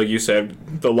teams. Like you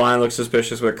said, the line looks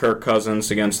suspicious with Kirk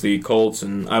Cousins against the Colts,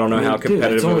 and I don't know how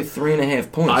competitive. It's only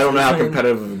 3.5 points. I don't know how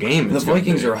competitive of a game The it's gonna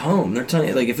Vikings be. are home. They're telling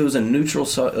you, like, if it was a neutral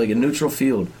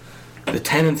field, the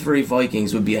 10-3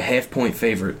 Vikings would be a half-point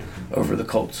favorite over the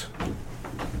Colts.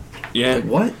 Yeah. Like,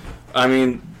 what? I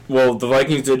mean, well, the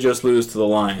Vikings did just lose to the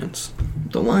Lions.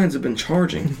 The Lions have been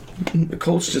charging. The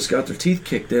Colts just got their teeth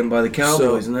kicked in by the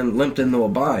Cowboys and then limped into a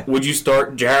bye. Would you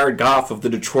start Jared Goff of the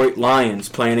Detroit Lions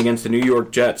playing against the New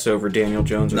York Jets over Daniel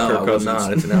Jones or No, Kirk I would Cousins?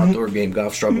 not. It's an outdoor game.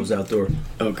 Goff struggles outdoor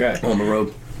Okay. on the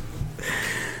road.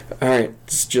 All right,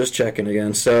 just checking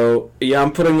again. So, yeah,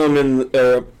 I'm putting them in,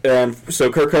 and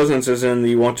so Kirk Cousins is in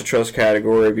the want to trust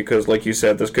category because, like you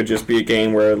said, this could just be a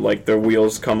game where, like, the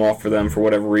wheels come off for them for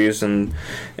whatever reason.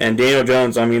 And Daniel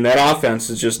Jones, I mean, that offense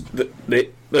is just,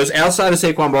 there's outside of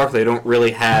Saquon Barkley, they don't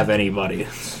really have anybody.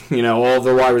 You know, all of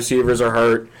their wide receivers are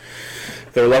hurt.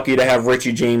 They're lucky to have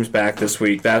Richie James back this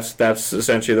week. That's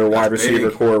essentially their wide receiver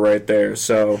core right there.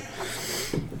 So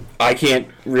I can't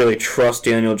really trust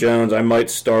Daniel Jones. I might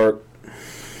start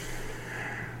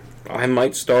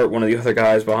one of the other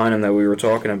guys behind him that we were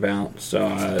talking about.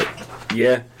 So,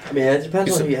 yeah. I mean, it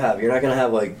depends on who you have. You're not going to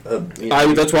have, like,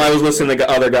 that's why I was listening to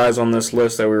other guys on this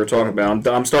list that we were talking about.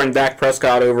 I'm starting Dak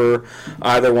Prescott over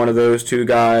either one of those two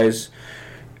guys.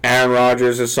 Aaron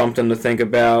Rodgers is something to think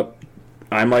about.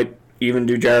 I might even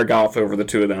do Jared Goff over the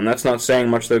two of them. That's not saying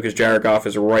much, though, because Jared Goff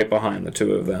is right behind the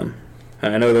two of them.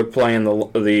 I know they're playing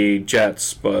the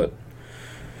Jets, but...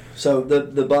 So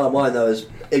the bottom line, though, is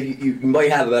if you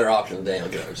might have a better option than Daniel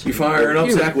Jones. You firing up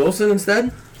Zach Wilson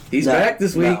instead? He's back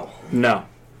this week? No.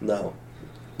 No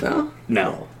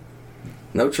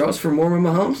trust for Mormon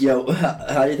Mahomes? Yo,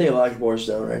 how do you think Elijah Moore's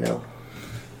doing right now?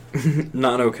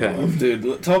 Not okay.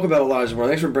 Dude, talk about Elijah Moore.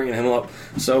 Thanks for bringing him up.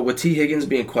 So, with T. Higgins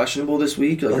being questionable this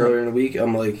week, like earlier in the week,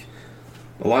 I'm like,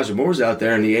 Elijah Moore's out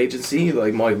there in the agency,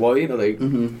 like Mike White, like...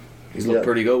 He's looked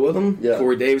pretty good with him. Yeah.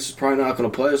 Corey Davis is probably not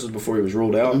going to play. This was before he was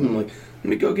ruled out. I'm like, let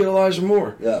me go get Elijah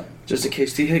Moore. Yeah. Just in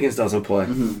case T. Higgins doesn't play.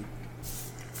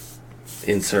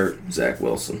 Insert Zach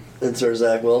Wilson.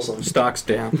 Stock's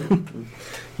down.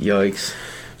 Yikes.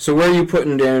 So where are you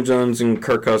putting Daniel Jones and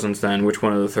Kirk Cousins then? Which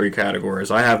one of the three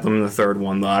categories? I have them in the third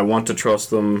one, though. I want to trust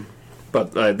them,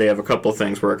 but they have a couple of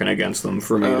things working against them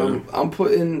for me. I'm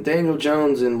putting Daniel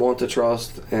Jones in want to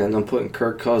trust, and I'm putting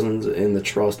Kirk Cousins in the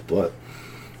trust, but...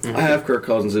 I have Kirk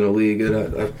Cousins in a league.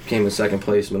 I came in second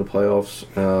place in the playoffs.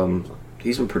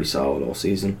 He's been pretty solid all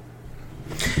season.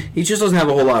 He just doesn't have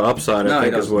a whole lot of upside, I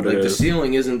think, is what it is. The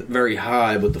ceiling isn't very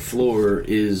high, but the floor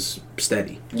is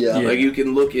steady. Yeah. Like, you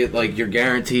can look at, like, you're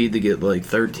guaranteed to get, like,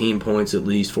 13 points at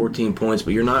least, 14 points,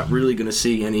 but you're not really going to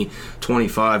see any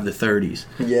 25 to 30s.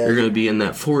 Yeah. You're going to be in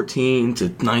that 14 to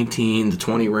 19 to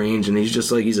 20 range, and he's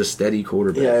a steady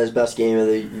quarterback. Yeah, his best game of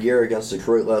the year against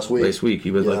Detroit last week.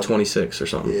 He was, like, 26 or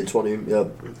something. Yeah, 20,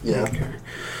 yep. Yeah. Okay.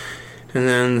 And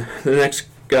then the next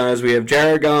guys, we have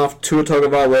Jared Goff, Tua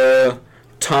Tagovailoa,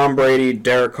 Tom Brady,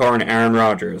 Derek Carr, and Aaron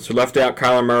Rodgers. We left out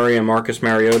Kyler Murray and Marcus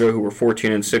Mariota, who were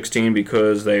 14 and 16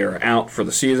 because they are out for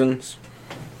the seasons.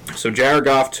 So Jared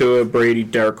Goff, Tua, Brady,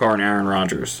 Derek Carr, and Aaron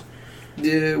Rodgers.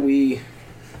 Yeah, we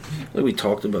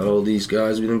talked about all these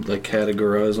guys. We didn't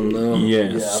categorize them though.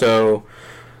 Yeah. So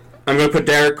I'm going to put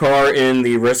Derek Carr in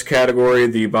the risk category,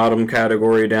 the bottom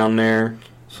category down there.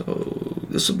 So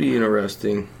this will be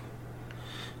interesting.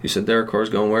 You said Derek Carr's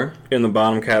going where? In the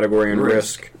bottom category in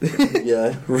risk.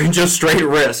 Yeah. Just straight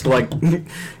risk. Like,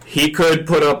 he could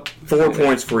put up 4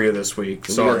 points for you this week.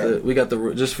 Sorry. We got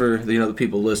the just for the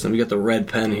people listening, we got the red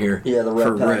pen here. Yeah, the red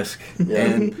for pen. Risk. Yeah.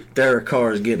 And Derek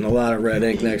Carr is getting a lot of red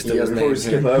ink next to his before name. we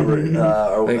skip over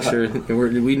it, Make sure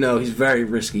we know he's very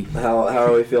risky. How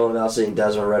are we feeling about seeing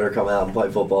Desmond Ritter come out and play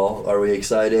football? Are we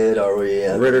excited? Are we?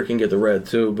 Ritter can get the red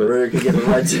too, but Ritter can get the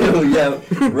red too. Yeah,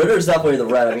 Ritter's definitely the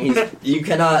red. I mean, you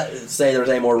cannot say there's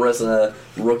any more risk than a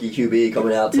rookie QB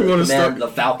coming out to command the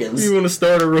Falcons. You want to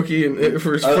start a rookie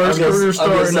for his first career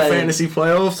start in the fantasy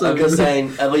playoffs? I'm just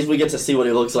saying, at least we get to see what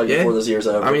he looks like before this year's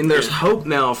over. I mean, there's hope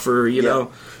now for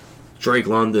Drake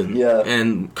London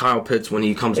and Kyle Pitts when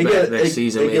he comes back next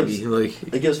season.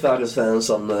 It gives Falcons fans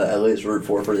something to at least root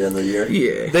for the end of the year.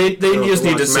 Yeah, they just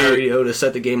need to see Mariota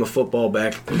set the game of football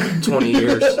back 20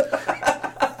 years.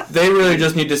 They really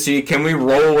just need to see, can we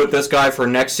roll with this guy for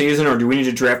next season, or do we need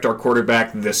to draft our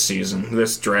quarterback this season,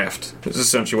 this draft? This is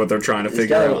essentially what they're trying to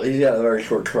figure out. He's got a very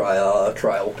short trial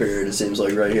period, it seems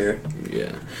like, right here.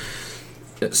 Yeah.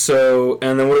 So,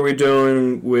 and then what are we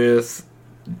doing with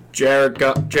Jared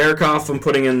Goff? I'm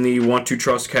putting in the want to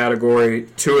trust category.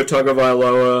 Tua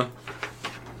Tagovailoa.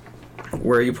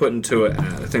 Where are you putting Tua at?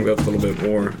 I think that's a little bit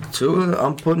more. Tua,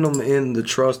 I'm putting him in the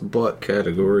trust but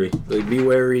category. Be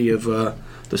wary of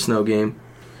the snow game.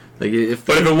 But if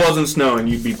it wasn't snowing,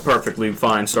 you'd be perfectly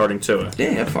fine starting Tua.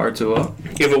 Yeah, I'd fire Tua.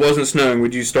 If it wasn't snowing,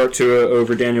 would you start Tua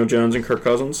over Daniel Jones and Kirk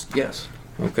Cousins? Yes.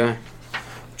 Okay.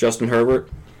 Justin Herbert?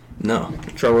 No.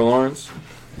 Trevor Lawrence?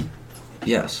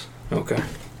 Yes. Okay.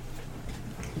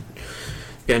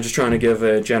 Yeah, I'm just trying to give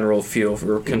a general feel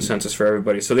for consensus for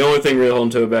everybody. So the only thing really holding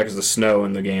Tua back is the snow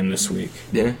in the game this week.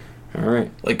 Yeah. All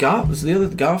right. Goff was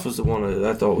the one that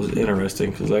I thought was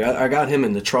interesting because I got him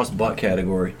in the trust but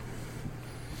category.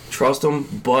 Trust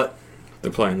him, but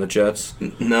they're playing the Jets.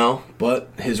 No, but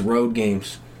his road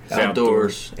games.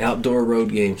 Outdoor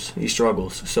road games, he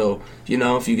struggles. So,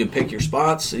 if you could pick your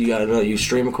spots, you got to know you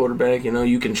stream a quarterback,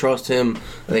 you can trust him.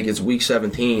 I think it's week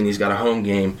 17, he's got a home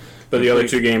game. But the other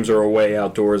 2 games are away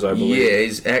outdoors, I believe. Yeah,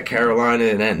 he's at Carolina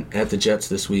and at the Jets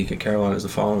this week, and Carolina's the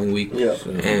following week. Yeah.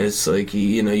 And it's like,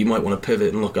 you might want to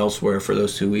pivot and look elsewhere for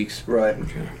those 2 weeks. Right.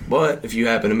 Okay. But if you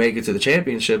happen to make it to the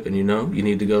championship and you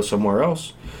need to go somewhere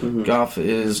else, Goff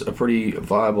is a pretty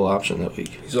viable option that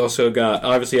week. He's also got,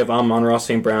 obviously, you have Amon-Ra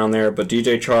St. Brown there, but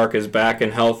DJ Chark is back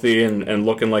and healthy and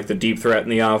looking like the deep threat in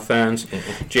the offense.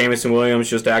 Jamison Williams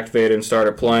just activated and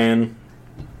started playing.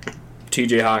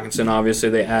 T.J. Hawkinson, obviously,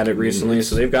 they added recently,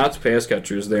 so they've got pass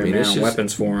catchers there now,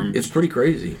 weapons for him. It's pretty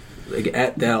crazy. Like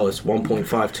at Dallas,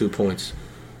 1.52 points.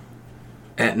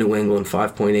 At New England,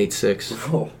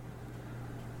 5.86. Oh.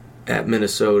 At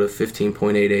Minnesota,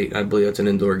 15.88. I believe that's an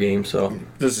indoor game. So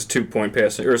this is 2-point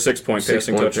passing or 6-point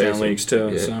passing touchdown leagues too.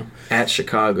 Yeah. So at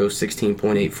Chicago,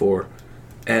 16.84.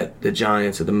 At the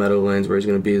Giants at the Meadowlands, where he's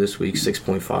going to be this week,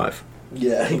 6.5.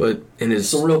 Yeah. But in his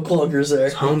some real clunkers there.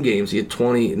 His home games, he had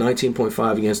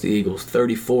 19.5 against the Eagles,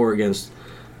 34 against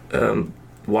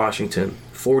Washington,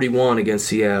 41 against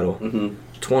Seattle,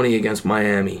 20 against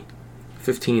Miami,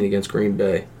 15 against Green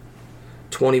Bay,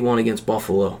 21 against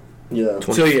Buffalo. Yeah.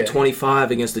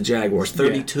 25 against the Jaguars,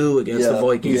 32 against the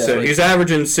Vikings. Yeah. So he's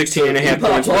averaging 16 and a half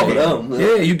points a game.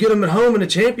 Yeah, you get him at home in the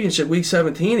championship week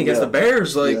 17 against the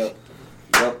Bears.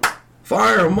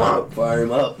 Fire him up. Fire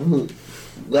him up.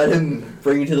 Let him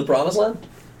bring you to the promised land.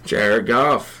 Jared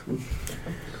Goff.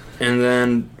 And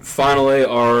then finally,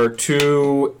 our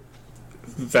 2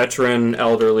 veteran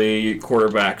elderly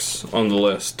quarterbacks on the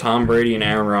list, Tom Brady and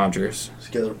Aaron Rodgers. These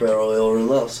guys are barely older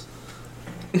than us.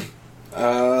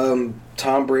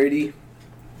 Tom Brady.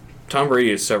 Tom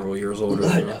Brady is several years older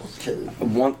than us.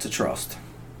 Want to trust.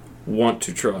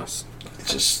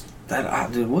 It's just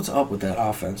that, dude. What's up with that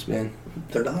offense, man?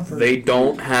 They're not. They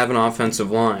don't have an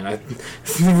offensive line. I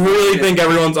really think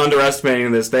everyone's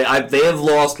underestimating this. They have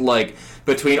lost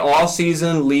between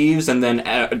off-season leaves and then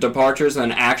departures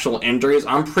and actual injuries.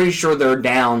 I'm pretty sure they're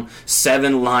down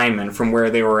 7 linemen from where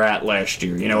they were at last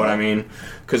year. You know what I mean?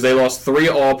 Because they lost 3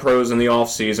 All-Pros in the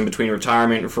off-season between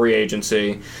retirement and free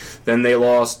agency. Then they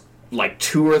lost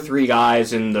 2 or 3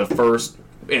 guys in the first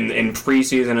in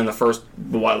preseason in the first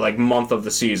month of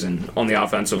the season on the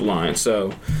offensive line.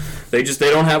 So they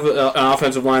don't have an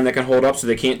offensive line that can hold up, so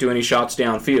they can't do any shots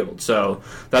downfield. So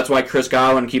that's why Chris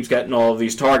Godwin keeps getting all of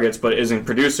these targets but isn't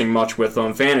producing much with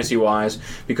them fantasy-wise,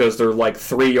 because they're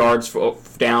 3 yards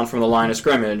down from the line of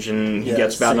scrimmage, and he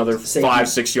gets about another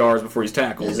 5-6 yards before he's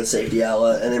tackled. He's a safety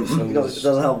outlet, and then it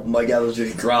doesn't help Mike Evans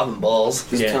just dropping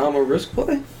balls. Is Tom a risk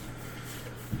play?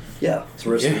 Yeah, it's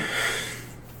risky. Yeah.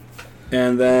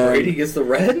 And then Brady gets the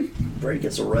red? Brady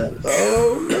gets a red.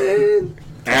 Oh, man.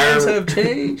 Times have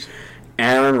changed.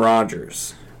 Aaron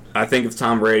Rodgers. I think if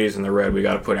Tom Brady's in the red, we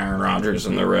got to put Aaron Rodgers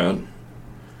in the red.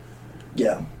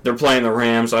 Yeah. They're playing the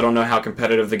Rams. I don't know how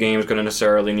competitive the game is going to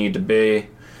necessarily need to be.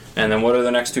 And then what are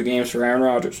the next 2 games for Aaron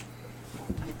Rodgers?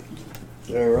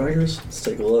 Aaron Rodgers? Let's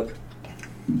take a look.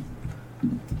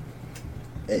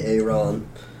 Aaron.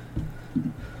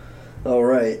 All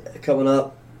right, coming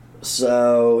up.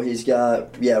 So he's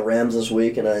got Rams this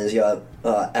week, and then he's got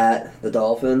at the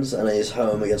Dolphins, and then he's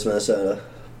home against Minnesota.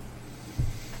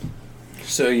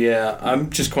 So yeah,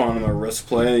 I'm just calling him a risk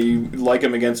play. You like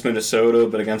him against Minnesota,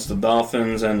 but against the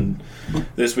Dolphins, and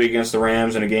this week against the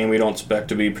Rams in a game we don't expect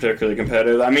to be particularly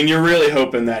competitive. I mean, you're really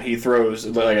hoping that he throws,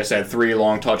 like I said, 3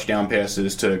 long touchdown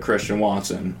passes to Christian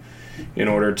Watson in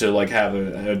order to have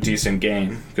a decent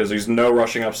game, because there's no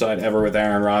rushing upside ever with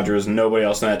Aaron Rodgers. Nobody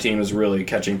else on that team is really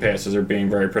catching passes or being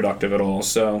very productive at all.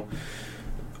 So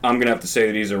I'm gonna have to say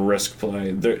that he's a risk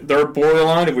play. They're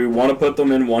borderline. If we want to put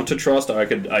them in one to trust, I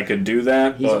could do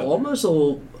that. He's almost a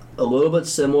little bit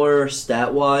similar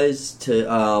stat wise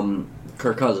to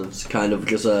Kirk Cousins, kind of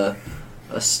just a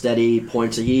steady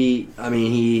points.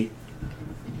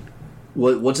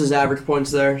 What's his average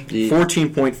points there?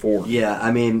 14.4. Yeah,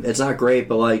 I mean, it's not great,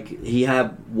 but he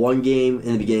had one game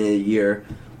in the beginning of the year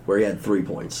where he had 3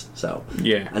 points. So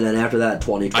yeah, and then after that,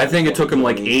 20. I think it took him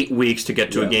 8 weeks to get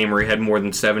to a game where he had more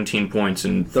than 17 points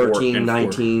in 13,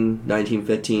 19, 19,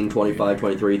 15, 25,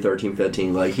 23, 13,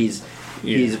 15.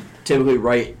 He's typically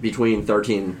right between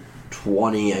 13,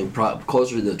 20, and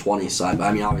closer to the 20 side. But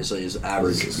I mean, obviously his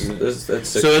average is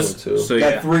that's 6.2. So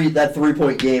that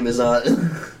 3-point game is not.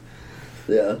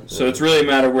 Yeah. So it's really a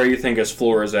matter where you think his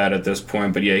floor is at this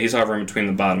point. But yeah, he's hovering between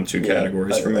the bottom two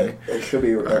categories for me. It should be.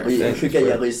 It should get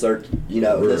you at least 30.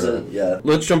 This isn't. Yeah.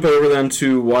 Let's jump over then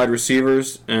to wide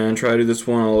receivers and try to do this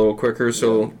one a little quicker.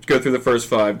 So go through the first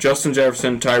 5: Justin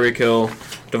Jefferson, Tyreek Hill,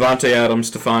 Devontae Adams,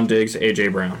 Stephon Diggs, A.J.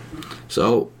 Brown.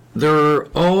 So they're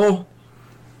all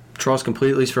trust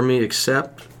completely for me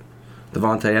except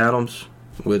Devontae Adams,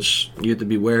 which you have to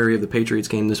be wary of the Patriots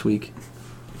game this week.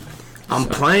 I'm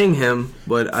playing him,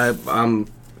 but I'm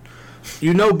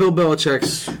Bill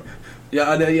Belichick's. Yeah,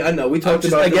 I know. We talked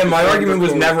about again. My argument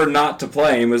was never not to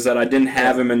play him. Was that I didn't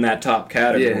have him in that top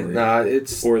category. Yeah,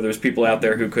 or there's people out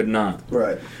there who could not.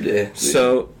 Right. Yeah.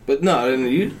 So, but no,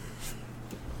 you.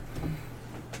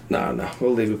 No,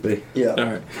 we'll leave it be. Yeah. All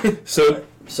right.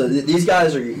 So these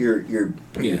guys are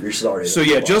your starting. So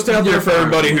yeah, just out there for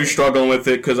everybody who's struggling with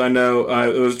it, because I know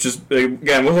it was just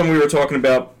again one we were talking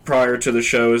about prior to the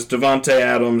show is Devontae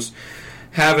Adams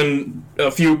having a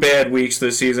few bad weeks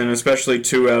this season, especially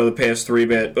 2 out of the past 3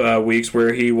 bad weeks,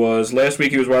 where he was last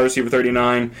week he was wide receiver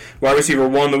 39, wide receiver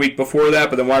 1 the week before that,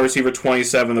 but then wide receiver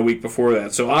 27 the week before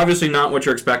that. So obviously not what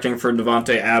you're expecting for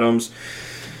Devontae Adams.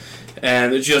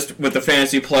 And it's just with the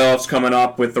fantasy playoffs coming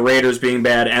up, with the Raiders being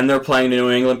bad, and they're playing the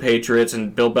New England Patriots,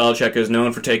 and Bill Belichick is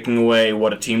known for taking away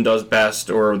what a team does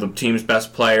best, or the team's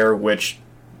best player, which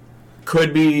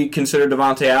could be considered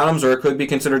Devontae Adams, or it could be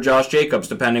considered Josh Jacobs,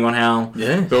 depending on how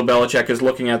Bill Belichick is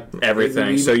looking at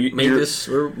everything.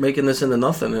 We're making this into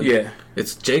nothing.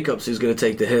 It's Jacobs who's going to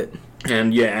take the hit.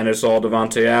 And it's all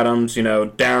Devontae Adams.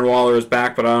 Darren Waller is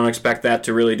back, but I don't expect that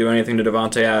to really do anything to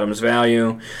Devontae Adams'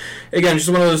 value. Again, just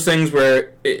one of those things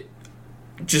where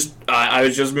I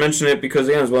was just mentioning it because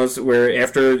it was one of those where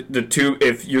after the 2,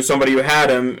 if you're somebody who had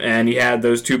him and he had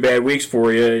those 2 bad weeks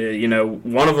for you,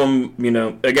 one of them,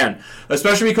 again,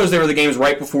 especially because they were the games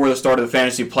right before the start of the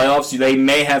fantasy playoffs, they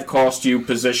may have cost you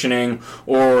positioning,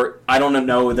 or I don't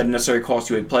know that it necessarily cost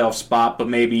you a playoff spot, but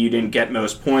maybe you didn't get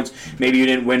most points, maybe you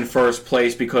didn't win first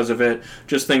place because of it,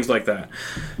 just things like that.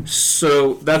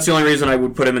 So that's the only reason I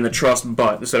would put him in the trust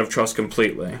but instead of trust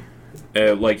completely,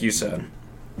 like you said.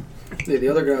 Yeah, the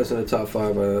other guys in the top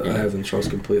 5 I have in trust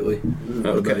completely.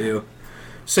 What about you?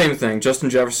 Same thing. Justin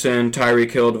Jefferson,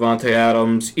 Tyreek Hill, Devontae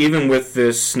Adams. Even with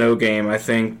this snow game, I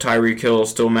think Tyreek Hill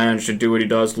still managed to do what he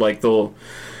does.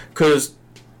 Because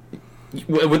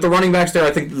with the running backs there,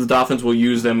 I think the Dolphins will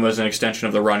use them as an extension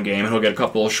of the run game, and he'll get a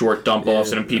couple of short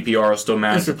dump-offs, and in PPR will still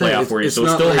manage to play out for you. So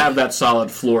it'll still have that solid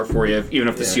floor for you, even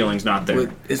if the ceiling's not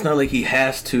there. It's not like he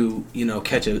has to,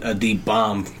 catch a deep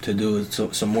bomb to do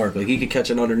some work. Like, he could catch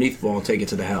an underneath ball and take it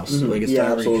to the house. Mm-hmm. Like, it's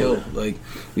Tyreek Hill. Like,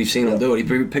 we've seen him do it.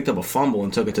 He picked up a fumble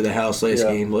and took it to the house last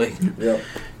game.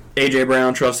 A.J.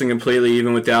 Brown trusting completely,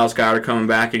 even with Dallas Goedert coming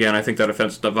back again. I think that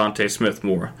affects Devontae Smith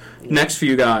more. Next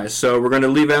few guys. So we're going to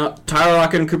leave out Tyler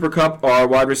Lockett and Cooper Kupp, our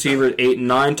wide receivers, 8 and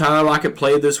 9. Tyler Lockett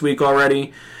played this week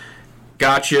already.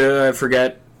 Gotcha, I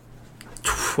forget,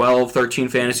 12, 13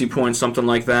 fantasy points, something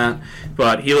like that.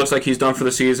 But he looks like he's done for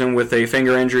the season with a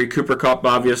finger injury. Cooper Kupp,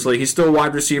 obviously. He's still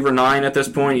wide receiver 9 at this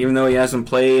point, even though he hasn't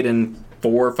played in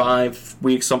 4 or 5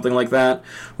 weeks, something like that.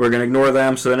 We're going to ignore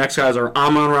them. So the next guys are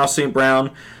Amon-Ra St.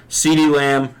 Brown, CeeDee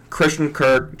Lamb, Christian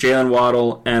Kirk, Jalen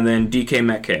Waddle, and then DK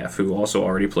Metcalf, who also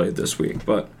already played this week.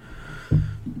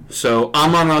 So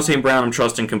Amon-Ra St. Brown, I'm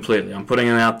trusting completely. I'm putting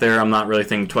him out there. I'm not really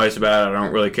thinking twice about it. I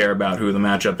don't really care about who the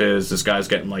matchup is. This guy's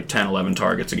getting like 10, 11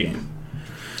 targets a game.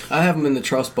 I have him in the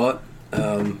trust, but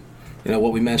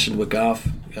what we mentioned with Goff.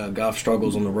 Goff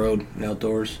struggles on the road and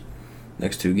outdoors.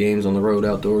 Next 2 games on the road,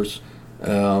 outdoors.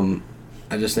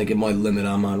 I just think it might limit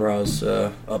Amon-Ra's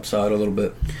upside a little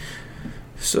bit.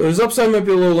 So his upside might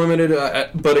be a little limited,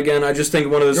 but again, I just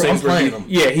think one of those things where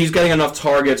he's getting enough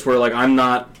targets where I'm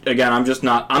not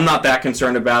that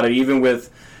concerned about it. Even with,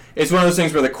 it's one of those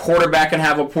things where the quarterback can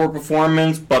have a poor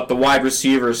performance, but the wide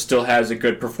receiver still has a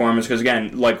good performance. Because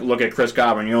again, look at Chris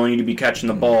Godwin, you only need to be catching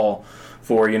the ball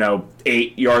for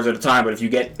 8 yards at a time, but if you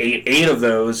get eight of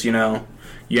those, you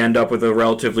end up with a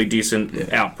relatively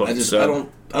decent output.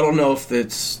 I don't know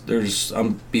if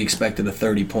I'm be expecting a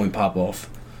 30-point pop off.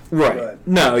 Right.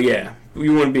 No, yeah.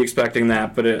 You wouldn't be expecting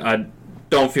that, but I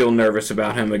don't feel nervous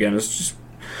about him again. It's just...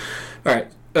 All right.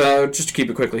 Just to keep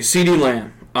it quickly. CeeDee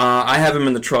Lamb. I have him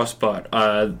in the trust, but...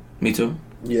 Me too.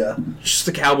 Yeah. Just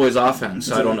the Cowboys'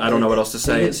 offense. I don't know what else to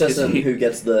say. It's just who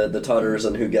gets the tutters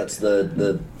and who gets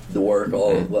the work.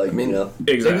 Exactly.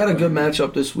 They got a good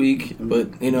matchup this week,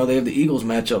 but, they have the Eagles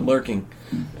matchup lurking.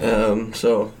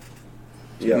 So...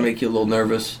 Make you a little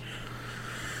nervous.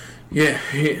 Yeah,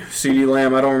 CeeDee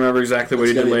Lamb, I don't remember exactly what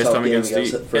he did last time against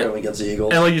the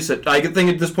Eagles. And like you said, I think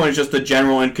at this point it's just the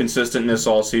general inconsistentness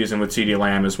all season with CeeDee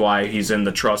Lamb is why he's in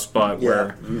the trust spot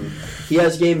where he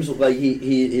has games like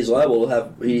he's liable to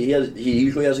have he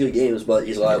usually has good games, but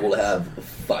he's liable to have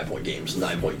 5-point games,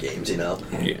 9-point games,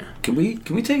 Yeah. Can we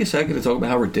take a second to talk about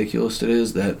how ridiculous it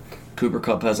is that Cooper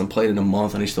Kupp hasn't played in a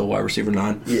month and he's still wide receiver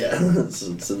 9? Yeah,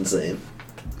 it's insane.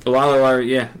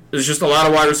 It's just a lot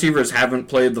of wide receivers haven't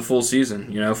played the full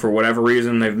season. For whatever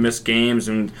reason they've missed games,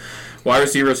 and wide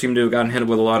receivers seem to have gotten hit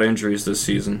with a lot of injuries this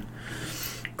season.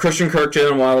 Christian Kirk,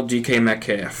 Jalen Waddle, DK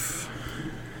Metcalf.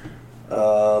 I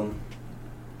don't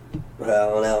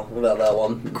know about that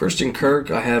one. Christian Kirk,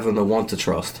 I have in the want to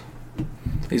trust.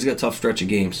 He's got a tough stretch of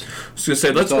games. I was going to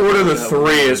say, let's order the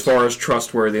 3 as far as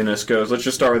trustworthiness goes. Let's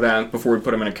just start with that before we put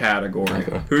them in a category.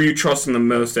 Okay. Who are you trusting the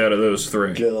most out of those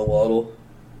 3? Jalen Waddle.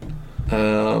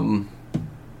 I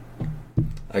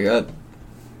got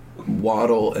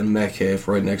Waddle and Metcalf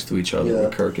right next to each other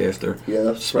with Kirk after. Yeah,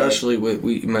 that's especially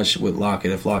we mentioned with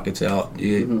Lockett. If Lockett's out,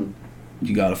 you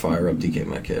got to fire up DK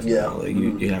Metcalf. Yeah,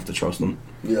 you have to trust him.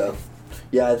 Yeah,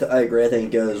 I agree. I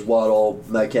think it goes Waddle,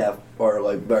 Metcalf are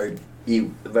like very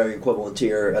equivalent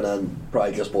tier, and then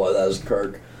probably just below that is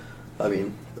Kirk. I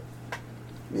mean,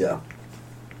 yeah.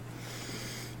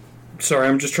 Sorry,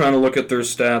 I'm just trying to look at their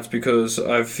stats because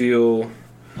I feel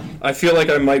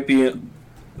like I might be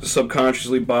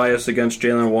subconsciously biased against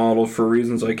Jalen Waddle for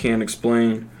reasons I can't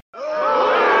explain.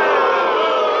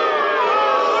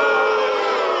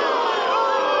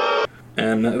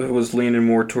 And I was leaning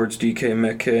more towards DK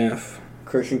Metcalf.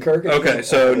 Christian Kirk? Okay,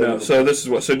 so this is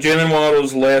what. So Jalen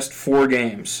Waddle's last 4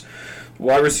 games.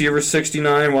 Wide receiver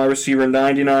 69, wide receiver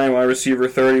 99, wide receiver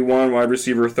 31, wide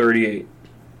receiver 38.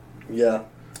 Yeah.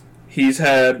 He's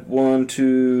had 4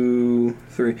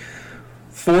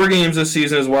 games this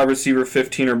season as wide receiver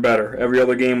 15 or better. Every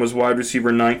other game was wide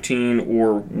receiver 19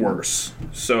 or worse.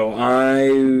 So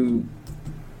I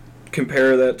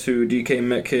compare that to DK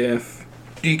Metcalf.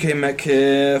 DK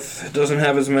Metcalf doesn't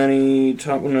have as many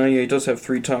he does have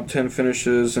 3 top 10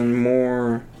 finishes and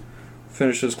more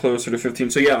finishes closer to 15.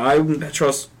 So yeah, I'm going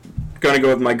to go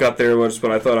with my gut there,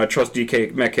 but I thought I'd trust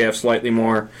DK Metcalf slightly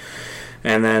more.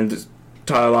 And then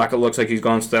Tyler Lockett looks like he's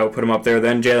gone, so that would put him up there.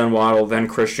 Then Jalen Waddle, then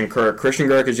Christian Kirk. Christian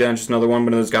Kirk is just another one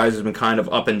of those guys who's been kind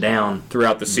of up and down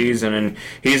throughout the season, and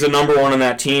he's the number 1 on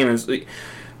that team. It's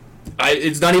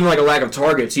not even like a lack of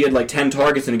targets. He had like 10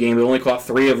 targets in a game, but only caught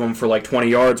 3 of them for like 20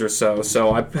 yards or so.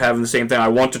 So I'm having the same thing. I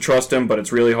want to trust him, but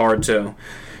it's really hard to.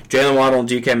 Jalen Waddle and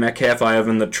DK Metcalf, I have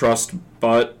in the trust,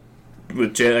 but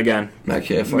with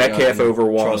Metcalf over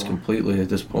Waddle. Trust completely at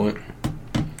this point.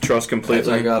 Trust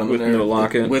completely. I got him with in there. No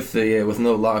Lockett. With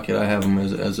no Lockett, I have him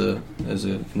as a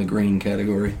in the green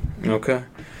category. Okay.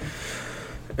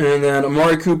 And then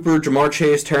Amari Cooper, Jamar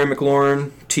Chase, Terry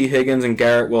McLaurin, T. Higgins, and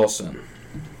Garrett Wilson.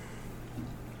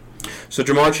 So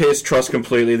Jamar Chase, trust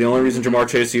completely. The only reason Jamar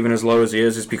Chase is even as low as he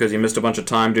is because he missed a bunch of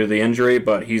time due to the injury,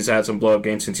 but he's had some blow-up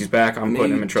gains since he's back. I'm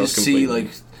putting him in trust completely.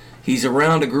 He's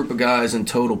around a group of guys in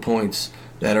total points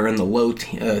that are in the low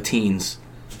teens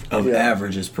of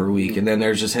averages per week, and then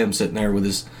there's just him sitting there with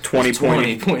his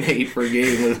 20.8 per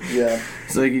game.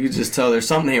 So you can just tell there's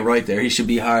something ain't right there. He should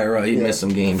be higher up. He missed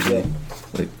some games. Yeah.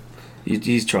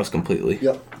 He's trust completely.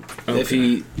 Yep.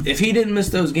 Okay. If he didn't miss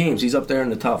those games, he's up there in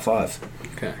the top 5.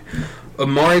 Okay.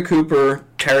 Amari Cooper,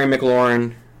 Terry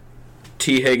McLaurin,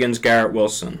 T. Higgins, Garrett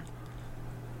Wilson.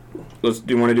 Do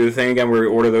you want to do the thing again where we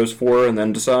order those 4 and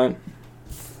then decide?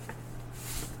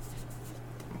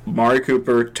 Amari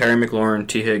Cooper, Terry McLaurin,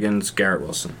 T. Higgins, Garrett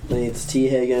Wilson. I think it's T.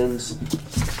 Higgins,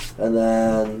 and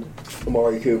then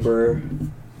Amari Cooper,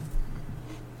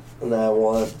 and then I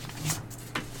want...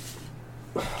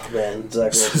 Man,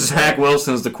 Zach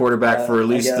Wilson's the quarterback for at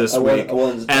least this week.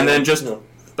 And then just...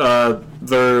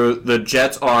 the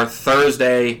Jets are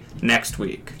Thursday next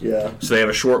week. Yeah. So they have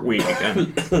a short week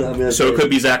again. So it could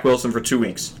be Zach Wilson for 2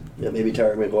 weeks. Yeah, maybe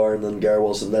Terry McLaurin and then Garrett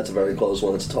Wilson. That's a very close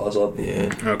one. It's a toss-up.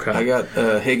 Yeah. Okay. I got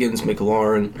Higgins,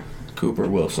 McLaurin, Cooper,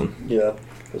 Wilson. Yeah,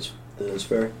 that's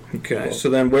fair. Okay, so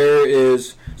then where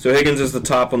is... So Higgins is the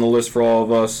top on the list for all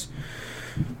of us.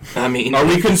 I mean... Are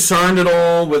we concerned at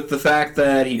all with the fact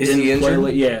that he didn't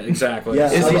play? Yeah, exactly. Yeah,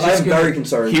 I'm very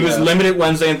concerned. He was limited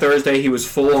Wednesday and Thursday. He was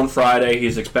full on Friday.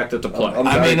 He's expected to play.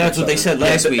 I mean, that's what they said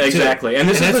last week, too. Exactly. And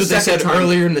that's what they said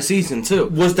earlier in the season, too.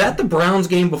 Was that the Browns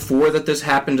game before that this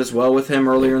happened as well with him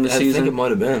earlier in the season? I think it might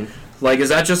have been. Like, is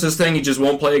that just his thing? He just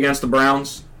won't play against the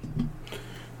Browns?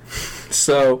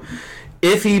 So,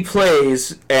 if he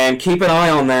plays, and keep an eye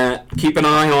on that, keep an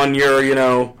eye on your,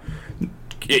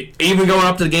 even going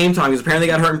up to the game time, because apparently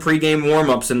he got hurt in pregame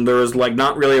warm-ups, and there was like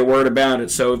not really a word about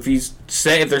it. So if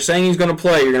they're saying he's going to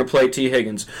play, you're going to play T.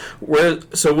 Higgins.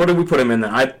 So what did we put him in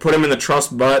then? I put him in the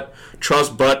trust but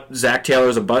Zach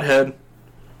Taylor's a butthead.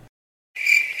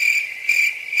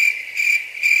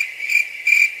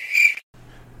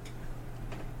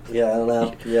 Yeah, I don't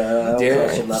know. Yeah, I don't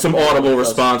trust him that Some much. audible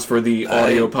response for the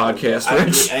audio podcast,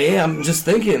 Rich. I'm just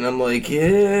thinking. I'm like,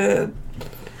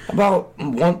 about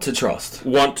want to trust.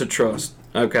 Want to trust.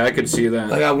 Okay, I could see that.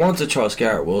 Like, I want to trust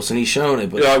Garrett Wilson. He's shown it.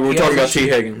 But we're talking about T.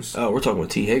 Higgins. Oh, we're talking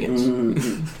about T.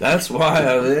 Higgins. That's why.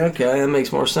 Okay, that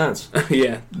makes more sense.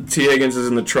 Yeah, T. Higgins is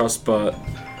in the trust but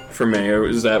for me. Or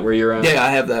is that where you're at? Yeah, I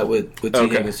have that with T.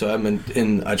 Higgins. So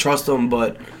I trust him,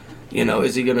 but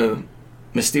is he gonna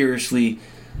mysteriously,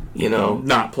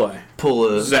 not play? Pull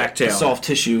a Zach Taylor. soft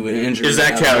tissue injury? Is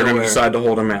Zach Taylor going to decide to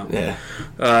hold him out? Yeah.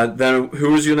 Then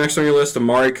who was you next on your list?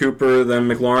 Amari Cooper, then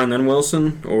McLaurin, then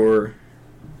Wilson, or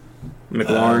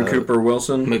McLaurin, Cooper,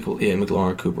 Wilson?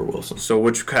 McLaurin, Cooper, Wilson. So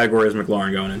which category is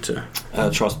McLaurin going into?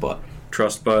 Trust butt.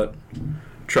 Trust butt.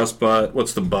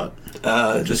 What's the butt?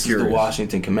 Just the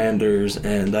Washington Commanders,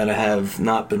 and that I have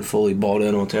not been fully bought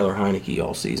in on Taylor Heineke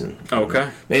all season. Okay.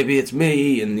 Maybe it's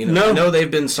me, and I know they've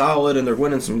been solid and they're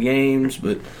winning some games,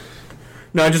 but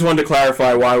no, I just wanted to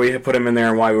clarify why we put him in there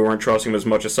and why we weren't trusting him as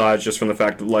much, aside just from the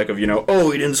fact of he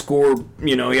didn't score,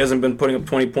 he hasn't been putting up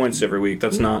 20 points every week.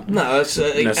 That's not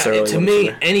necessarily to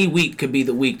me, any week could be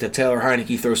the week that Taylor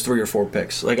Heineke throws 3 or 4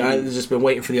 picks. Like, I've just been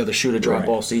waiting for the other shoe to drop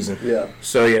all season. Yeah.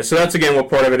 So that's again what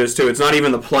part of it is too. It's not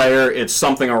even the player; it's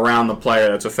something around the player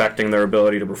that's affecting their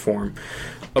ability to perform.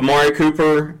 Amari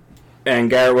Cooper and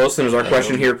Garrett Wilson is our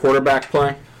question here. Quarterback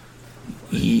play.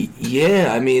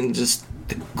 Yeah, just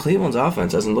Cleveland's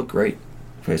offense doesn't look great.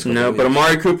 No, but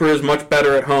Amari Cooper is much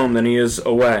better at home than he is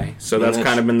away. So that's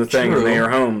kind of been the thing. True. They are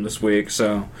home this week.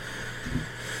 So,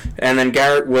 and then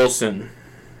Garrett Wilson.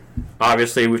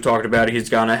 Obviously, we've talked about it. He's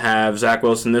going to have Zach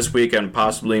Wilson this week and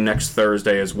possibly next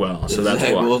Thursday as well. So that's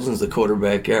Zach why. Wilson's the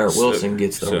quarterback. Garrett Wilson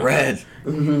gets the red.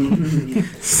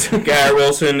 Garrett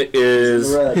Wilson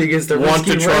is he gets the one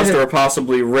to trust red. or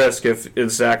possibly risk if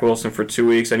it's Zach Wilson for 2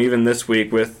 weeks. And even this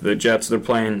week with the Jets, they're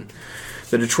playing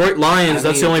the Detroit Lions.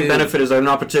 That's the only benefit is they're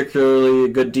not particularly a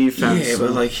good defense. Yeah,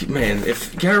 but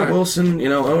if Garrett Wilson,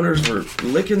 owners were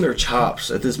licking their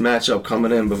chops at this matchup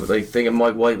coming in, but thinking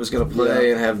Mike White was going to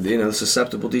play and have the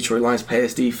susceptible Detroit Lions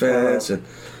pass defense, and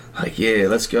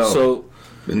let's go. So,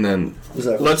 and then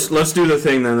let's do the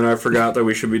thing then that I forgot that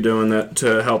we should be doing that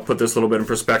to help put this a little bit in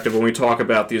perspective when we talk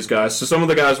about these guys. So some of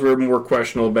the guys we're more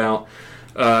questionable about.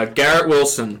 Garrett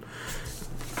Wilson.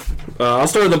 I'll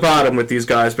start at the bottom with these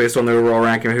guys based on their overall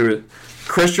ranking. Who?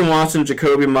 Christian Watson,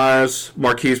 Jacoby Myers,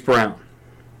 Marquise Brown.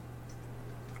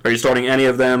 Are you starting any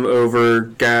of them over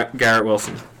Garrett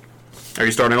Wilson? Are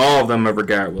you starting all of them over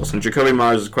Garrett Wilson? Jacoby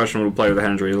Myers is a questionable player with a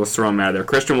head injury. Let's throw him out of there.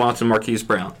 Christian Watson, Marquise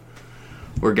Brown,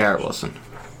 or Garrett Wilson.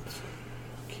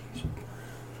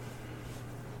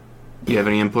 Do you have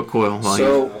any input, Coyle?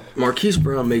 So Marquise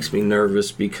Brown makes me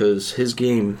nervous because his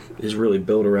game is really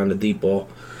built around the deep ball.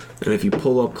 And if you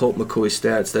pull up Colt McCoy's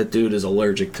stats, that dude is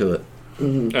allergic to it.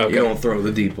 Mm-hmm. Okay. You don't throw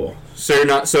the deep ball. So you're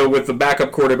not. So with the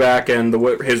backup quarterback and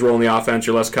his role in the offense,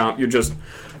 you're less You're just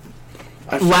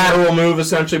lateral move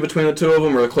essentially between the two of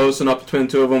them, or close enough between the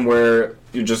two of them where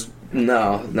you just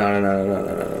no.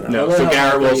 So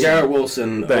Garrett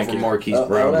Wilson over Marquise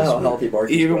Brown. I don't know how healthy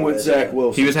Marquise even Brown with is, Zach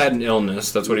Wilson, he had an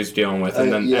illness. That's what he's dealing with,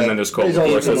 and then there's Colt. He's Of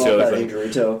course, that's the other thing.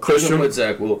 Injury too. Christian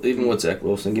even with Zach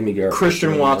Wilson, give me Garrett.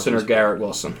 Christian Watson or Garrett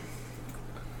Wilson.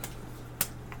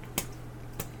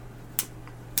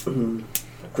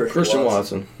 Christian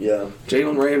Watson. Yeah.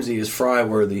 Jalen Ramsey is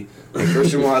fry-worthy, and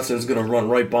Christian Watson's going to run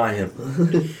right by him.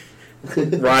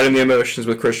 Riding the emotions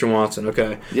with Christian Watson,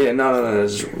 okay. Yeah, no.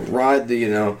 Just ride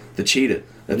the cheetah.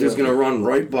 That dude's going to run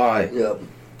right by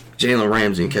Jalen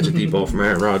Ramsey and catch a deep ball from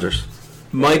Aaron Rodgers.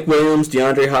 Mike Williams,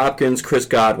 DeAndre Hopkins, Chris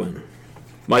Godwin.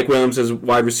 Mike Williams is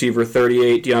wide receiver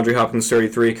 38, DeAndre Hopkins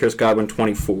 33, Chris Godwin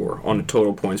 24 on a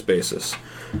total points basis.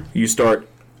 You start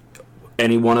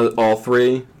any one of all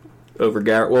three over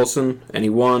Garrett Wilson, any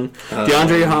one.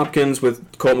 DeAndre Hopkins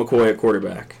with Colt McCoy at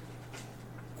quarterback.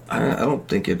 I don't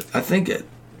think it. I think it.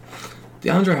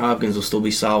 DeAndre Hopkins will still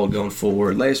be solid going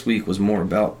forward. Last week was more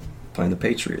about playing the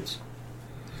Patriots.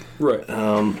 Right.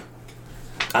 I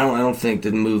don't think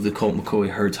the move that Colt McCoy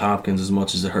hurts Hopkins as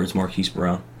much as it hurts Marquise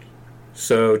Brown.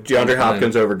 So DeAndre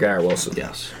Hopkins over Garrett Wilson.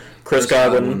 Yes. Chris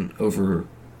Godwin over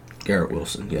Garrett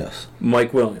Wilson. Yes.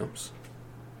 Mike Williams.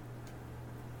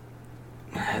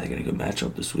 They got a good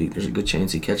matchup this week. There's a good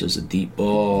chance he catches a deep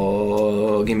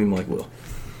ball. Give me Mike Will.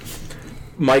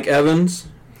 Mike Evans.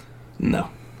 No.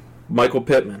 Michael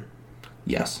Pittman,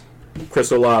 Yes.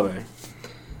 Chris Olave,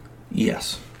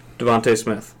 Yes. Devontae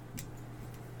Smith.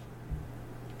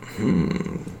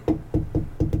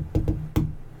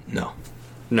 No.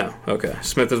 No. Okay.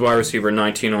 Smith is wide receiver,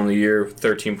 19 on the year,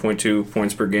 13.2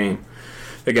 points per game.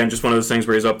 Again, just one of those things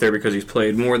where he's up there because he's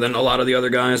played more than a lot of the other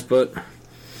guys, but...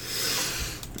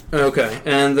 Okay,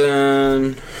 and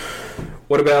then...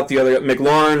 What about the other...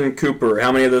 McLaurin, Cooper,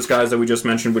 how many of those guys that we just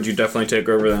mentioned would you definitely take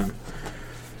over them?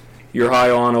 You're high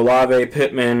on Olave,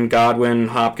 Pittman, Godwin,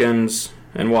 Hopkins,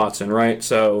 and Watson, right?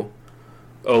 So,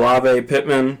 Olave,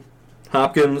 Pittman,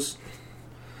 Hopkins...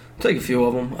 Take a few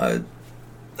of them. I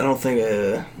don't think...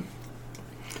 I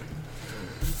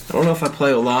don't know if I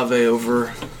play Olave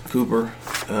over Cooper.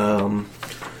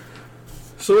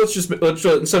 So let's just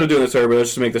instead of doing this, everybody,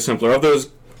 let's just make this simpler. Of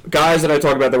those guys that I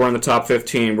talked about that were in the top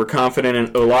 15, we're confident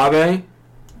in Olave,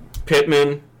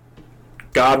 Pittman,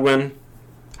 Godwin,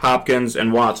 Hopkins,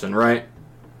 and Watson, right?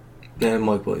 And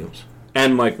Mike Williams.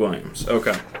 And Mike Williams.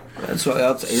 Okay. That's what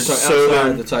you're talking So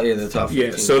outside then, the top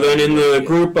 15. Yeah. So then in the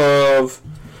group of,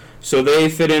 so they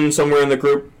fit in somewhere in the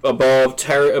group above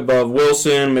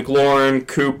Wilson, McLaurin,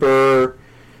 Cooper,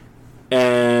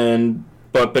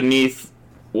 but beneath,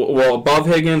 well, above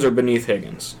Higgins or beneath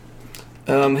Higgins?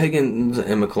 Higgins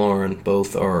and McLaurin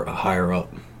both are higher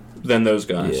up. Than those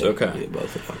guys, Yeah, okay. Yeah,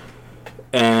 both of them.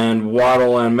 And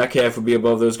Waddle and Metcalf would be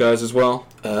above those guys as well?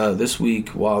 This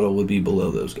week, Waddle would be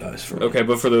below those guys. For me. Okay,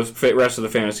 but for the rest of the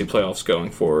fantasy playoffs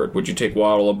going forward, would you take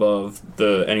Waddle above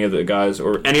any of the guys,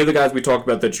 or any of the guys we talked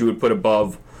about that you would put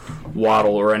above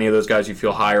Waddle, or any of those guys you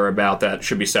feel higher about that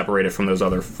should be separated from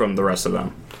the rest of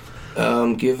them?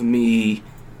 Give me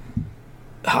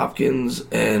Hopkins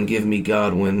and give me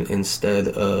Godwin instead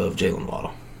of Jalen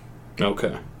Waddle.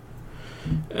 Okay.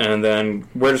 And then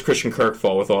where does Christian Kirk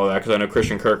fall with all that? Because I know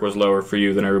Christian Kirk was lower for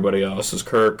you than everybody else. Is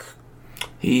Kirk...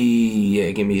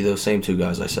 Give me those same two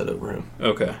guys I said over him.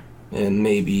 Okay. And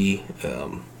maybe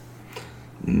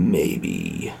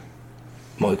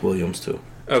Mike Williams too.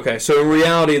 Okay, so in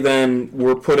reality then,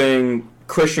 we're putting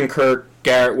Christian Kirk,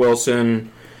 Garrett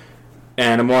Wilson,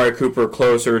 and Amari Cooper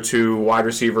closer to wide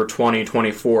receiver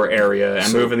 20-24 area,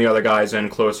 and moving the other guys in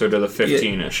closer to the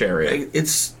 15-ish area.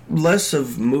 It's less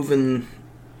of moving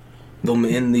them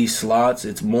in these slots.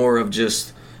 It's more of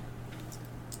just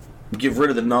get rid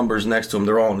of the numbers next to them.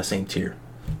 They're all in the same tier.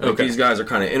 Okay. These guys are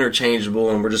kind of interchangeable,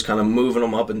 and we're just kind of moving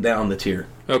them up and down the tier.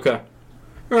 Okay.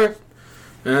 All right.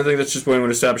 And I think that's just what we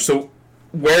want to establish. So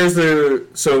where's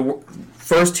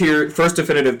first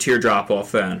definitive tier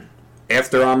drop-off then?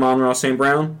 After Amon-Ra St.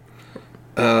 Brown?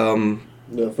 Or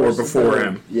before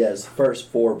him? Yes, first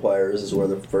four players is where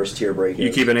the first tier break is.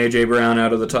 You keeping A.J. Brown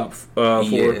out of the top four?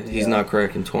 Yeah, he's not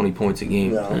cracking 20 points a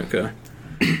game. No. Okay.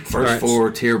 First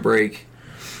four, tier break.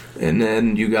 And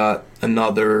then you got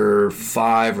another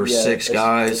 5 or 6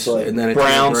 guys. It's like and then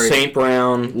Brown, St.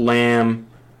 Brown, Lamb,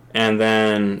 and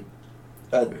then...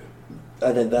 I think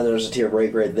then there's a tier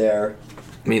break right there.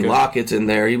 I mean, Lockett's in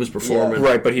there. He was performing.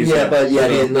 Right, but he's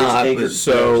he's not.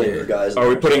 So are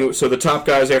we putting... So the top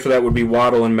guys after that would be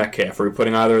Waddle and Metcalf. Are we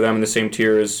putting either of them in the same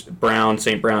tier as Brown,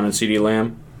 St. Brown, and C.D.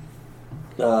 Lamb?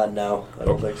 No, I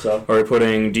don't think so. Are we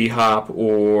putting D-Hop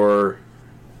or...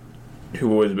 Who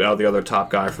would the other top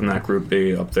guy from that group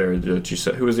be up there that you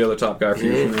said? Who was the other top guy for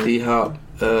you from there? D-Hop,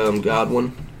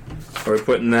 Godwin. Are we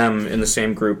putting them in the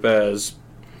same group as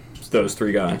those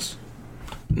three guys?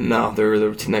 No, they're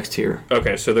the next tier.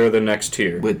 Okay, so they're the next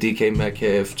tier. With DK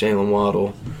Metcalf, Jalen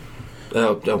Waddle.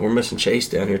 Oh, we're missing Chase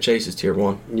down here. Chase is tier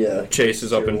 1. Yeah. Chase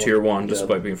is up in tier 1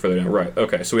 despite being further down. Right,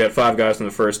 okay, so we had 5 guys in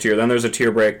the first tier. Then there's a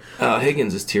tier break.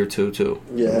 Higgins is tier 2, too.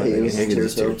 Yeah, Higgins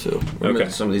is tier 2. Okay.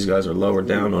 Some of these guys are lower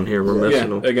down on here. We're missing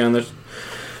them. Again, there's...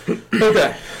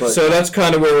 Okay, so that's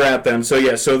kind of where we're at then. So,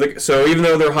 yeah, so even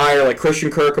though they're higher, like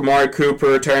Christian Kirk, Amari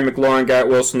Cooper, Terry McLaurin, Garrett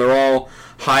Wilson, they're all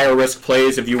higher risk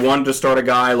plays. If you wanted to start a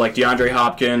guy like DeAndre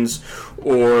Hopkins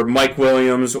or Mike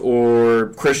Williams or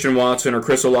Christian Watson or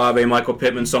Chris Olave, Michael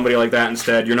Pittman, somebody like that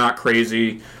instead, you're not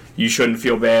crazy. You shouldn't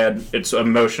feel bad. It's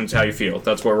emotions, how you feel.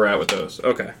 That's where we're at with those.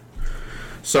 Okay.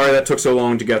 Sorry that took so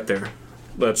long to get there.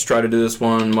 Let's try to do this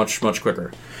one much, much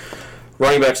quicker.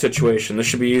 Running back situation. This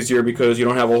should be easier because you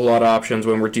don't have a whole lot of options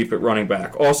when we're deep at running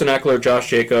back. Austin Eckler, Josh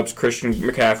Jacobs, Christian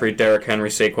McCaffrey, Derrick Henry,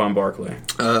 Saquon Barkley.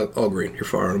 All green. You're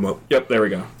firing them up. Yep, there we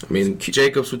go. I mean,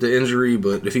 Jacobs with the injury,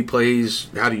 but if he plays,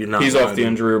 how do you not? He's off the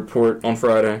injury report on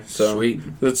Friday. So sweet.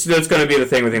 That's going to be the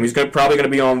thing with him. He's probably going to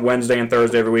be on Wednesday and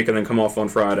Thursday every week and then come off on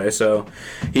Friday. So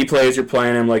he plays, you're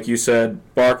playing him like you said.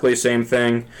 Barkley, same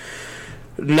thing.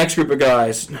 Next group of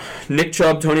guys, Nick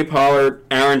Chubb, Tony Pollard,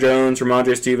 Aaron Jones,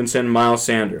 Ramondre Stevenson, Miles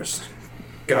Sanders.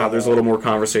 God, there's a little more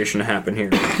conversation to happen here.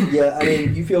 Yeah, I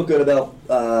mean, you feel good about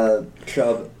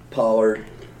Chubb, Pollard,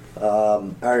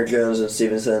 Aaron Jones, and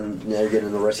Stevenson, getting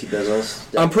in the risky business.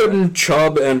 I'm putting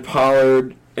Chubb and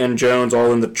Pollard and Jones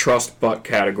all in the trust butt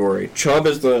category. Chubb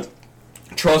is the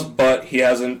trust butt. He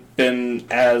hasn't been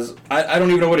as... I don't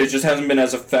even know what it is. Just hasn't been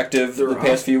as effective the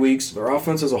past few weeks. Their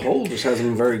offense as a whole just hasn't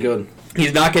been very good.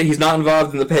 He's not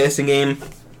involved in the passing game.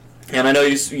 And I know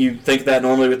you think that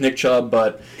normally with Nick Chubb,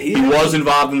 but he was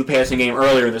involved in the passing game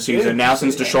earlier in the season. Now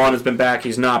since Deshaun has been back,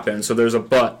 he's not been. So there's a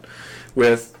but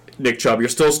with Nick Chubb. You're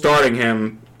still starting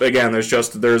him. Again,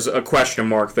 there's a question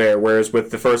mark there, whereas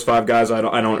with the first 5 guys, I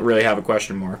don't really have a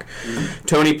question mark. Mm-hmm.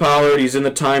 Tony Pollard, he's in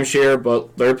the timeshare,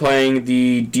 but they're playing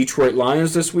the Detroit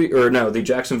Lions this week, or no, the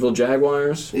Jacksonville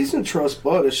Jaguars. He's in trust,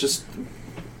 but it's just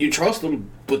you trust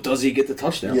him. But does he get the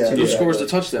touchdowns? Yeah, Who scores the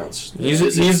touchdowns? He's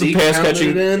the pass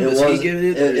catching.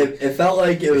 It felt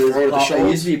like it was. It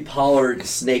used to be Pollard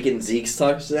snaking Zeke's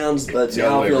touchdowns, but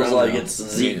now it feels like it's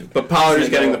Zeke. But Pollard is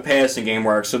getting the passing game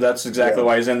work, so that's exactly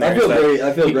why he's in there.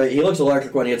 I feel great. He looks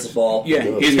electric when he hits the ball. Yeah,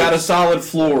 he's got a solid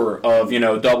floor of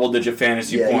double-digit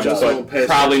fantasy points, but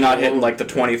probably not hitting like the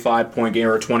 25-point game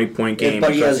or a 20-point game.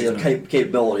 But he has the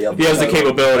capability. He has the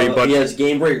capability, but he has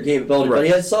game breaker capability. But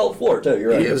he has solid floor too. You're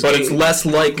right. But it's less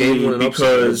likely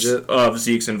because of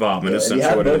Zeke's involvement.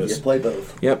 Essentially, what it is. You play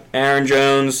both. Yep, Aaron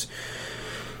Jones.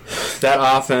 That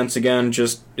offense again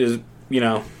just is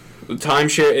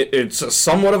timeshare. It's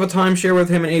somewhat of a timeshare with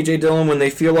him and AJ Dillon when they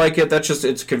feel like it.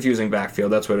 It's a confusing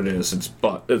backfield. That's what it is. It's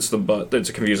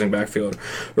a confusing backfield.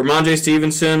 Ramondre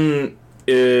Stevenson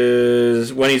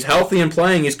is, when he's healthy and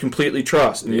playing, he's completely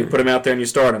trust. You put him out there and you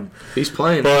start him. He's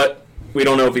playing, but we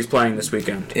don't know if he's playing this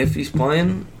weekend. If he's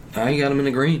playing, I got him in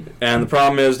the green. And the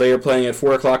problem is they are playing at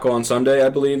 4 o'clock on Sunday, I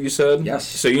believe you said? Yes.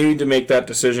 So you need to make that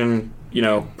decision,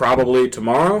 probably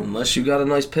tomorrow. Unless you got a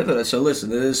nice pivot. So listen,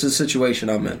 this is the situation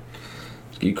I'm in.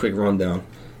 Just give you a quick rundown.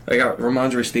 I got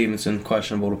Ramondre Stevenson,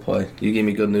 questionable to play. You gave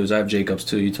me good news. I have Jacobs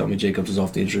too. You tell me Jacobs is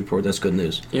off the injury report. That's good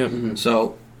news. Yeah. Mm-hmm.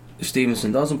 So if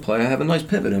Stevenson doesn't play, I have a nice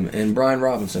pivot him. And Brian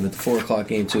Robinson at the 4 o'clock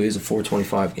game too. He's a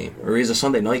 4:25 game. Or he's a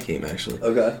Sunday night game, actually.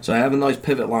 Okay. So I have a nice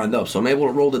pivot lined up. So I'm able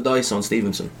to roll the dice on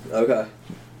Stevenson. Okay.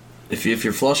 If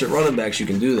you're flush at running backs, you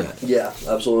can do that. Yeah,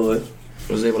 absolutely.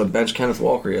 I was able to bench Kenneth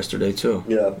Walker yesterday, too.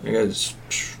 Yeah. I got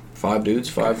 5 dudes,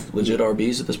 5 legit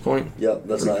RBs at this point. Yep,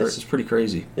 that's nice. It's pretty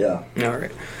crazy. Yeah. All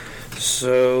right.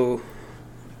 So,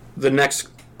 the next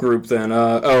group then.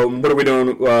 What are we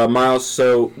doing, Miles?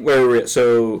 So, where are we at?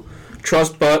 So,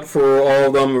 trust butt for all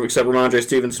of them except Ramondre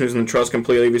Stevenson, who's in the trust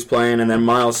completely if he's playing, and then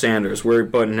Miles Sanders. Where are we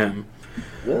putting him?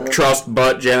 Yeah. Trust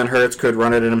butt. Jalen Hurts could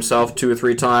run it in himself 2 or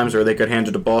 3 times, or they could hand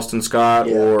it to Boston Scott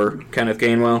or Kenneth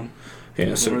Gainwell.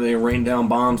 Yeah, so they rain down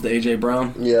bombs to A.J.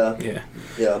 Brown. Yeah.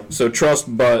 So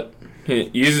trust butt.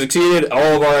 He's exceeded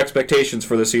all of our expectations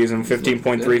for the season.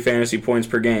 15.3 fantasy points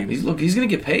per game. He's going to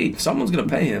get paid. Someone's going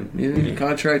to pay him. He's in a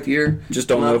contract year. Just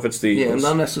don't know if it's the Eagles. Yeah, I'm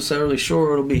not necessarily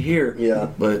sure it'll be here. Yeah,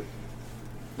 but.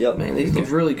 Yep. Man, he looks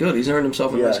really good. He's earned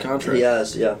himself a nice contract. He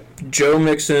has, yeah. Joe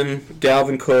Mixon,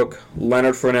 Dalvin Cook,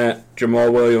 Leonard Fournette,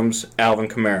 Jamal Williams, Alvin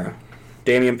Kamara.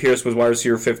 Dameon Pierce was wide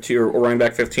receiver 15 or running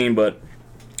back 15, but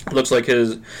looks like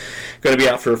he's going to be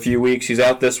out for a few weeks. He's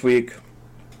out this week.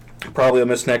 Probably will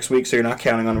miss next week, so you're not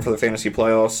counting on him for the fantasy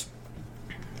playoffs.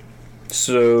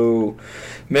 So,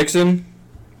 Mixon,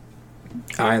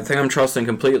 I think I'm trusting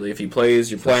completely. If he plays,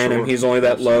 you're playing him. He's only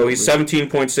that low. He's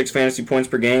 17.6 fantasy points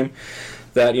per game.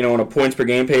 That, on a points per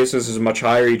game basis is much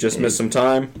higher. He just missed some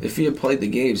time. If he had played the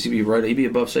games, he'd be right. He'd be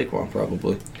above Saquon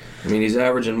probably. I mean, he's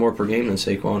averaging more per game than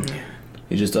Saquon.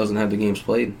 He just doesn't have the games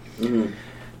played. Mm-hmm.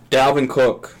 Dalvin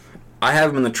Cook, I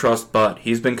have him in the trust, but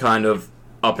he's been kind of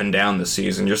up and down this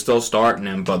season. You're still starting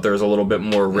him, but there's a little bit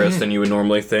more risk than you would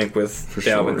normally think with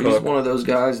Dalvin Cook. He's one of those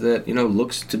guys that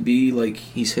looks to be like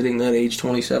he's hitting that age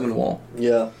 27 wall.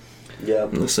 Yeah.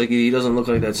 It looks like he doesn't look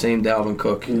like that same Dalvin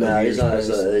Cook. No, he's not.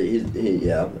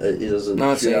 He doesn't.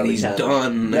 Not saying he's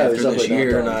done after this year.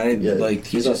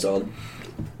 He's not done.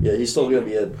 Yeah, he's still gonna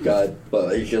be a guy,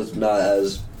 but he's just not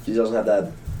as. He doesn't have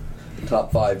that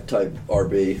top 5 type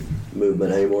RB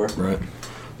movement anymore. Right.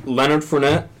 Leonard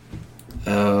Fournette.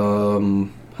 How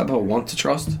about want to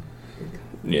trust?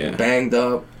 Yeah. Banged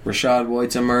up. Rashad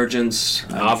White's emergence.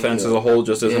 Offense as a whole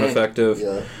just isn't effective.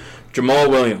 Yeah.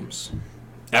 Jamal Williams.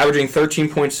 Averaging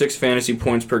 13.6 fantasy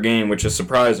points per game, which is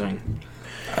surprising.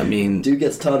 I mean, dude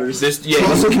gets tutters.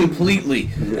 Completely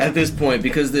at this point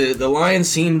because the Lions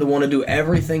seem to want to do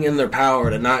everything in their power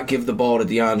to not give the ball to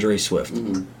DeAndre Swift.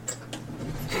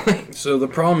 Mm-hmm. So the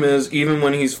problem is, even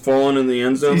when he's fallen in the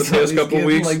end zone the past couple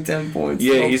weeks, like 10 points.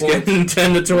 Yeah, he's getting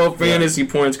 10 to 12 fantasy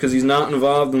points because he's not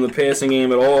involved in the passing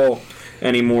game at all.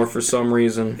 anymore for some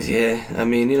reason. Yeah, I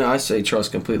mean, I say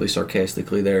trust completely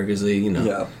sarcastically there because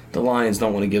the Lions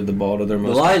don't want to give the ball to their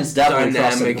most Lions definitely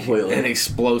dynamic completely. and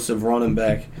explosive running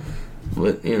back.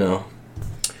 But,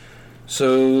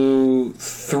 So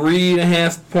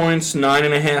 3.5 points,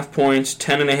 9.5 points,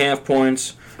 10.5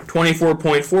 points,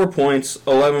 24.4 points,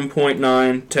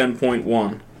 11.9,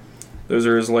 10.1. Those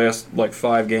are his last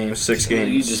 5 games, 6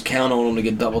 games. You just count on him to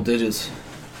get double digits.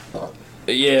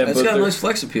 Yeah, It's got a nice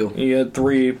flex appeal. He had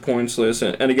 3 points less,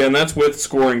 and again, that's with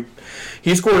scoring.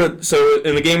 He scored so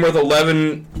in the game worth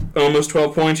 11, almost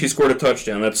 12 points. He scored a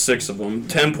touchdown. That's 6 of them.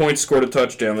 10 points, scored a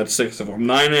touchdown. That's 6 of them.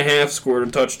 9.5, scored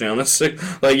a touchdown. That's 6.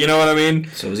 You know what I mean?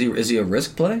 So is he a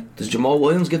risk play? Does Jamal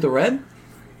Williams get the red?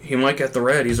 He might get the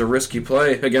red. He's a risky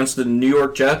play against the New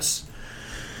York Jets,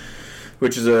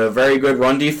 which is a very good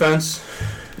run defense.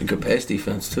 A good pass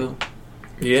defense too.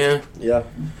 Yeah. Yeah.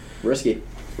 Risky.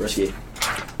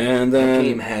 And The then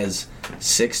game has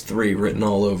 6-3 written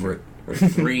all over it, or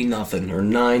 3-0, or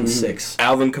 9-6.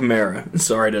 Alvin Kamara.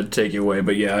 Sorry to take you away,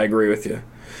 but yeah, I agree with you.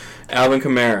 Alvin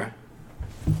Kamara,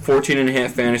 14.5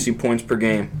 fantasy points per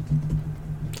game.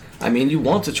 I mean, you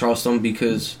want to trust him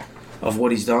because of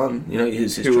what he's done.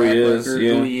 His Who track he is, record,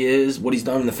 yeah. who he is, what he's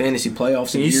done in the fantasy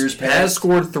playoffs in He years past. has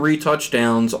scored 3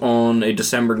 touchdowns on a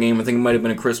December game. I think it might have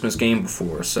been a Christmas game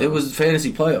before. So It was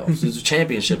fantasy playoffs. It was a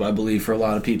championship, I believe, for a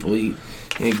lot of people. He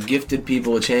gifted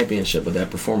people a championship with that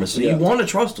performance. So you want to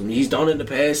trust him. He's done it in the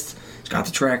past. He's got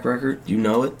the track record. You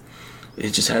know it.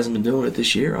 It just hasn't been doing it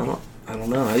this year. I don't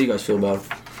know. How do you guys feel about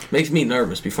it? Makes me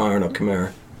nervous be firing up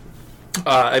Kamara.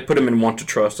 I put him in want to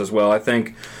trust as well. I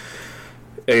think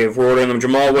if we're ordering them,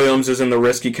 Jamal Williams is in the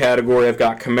risky category. I've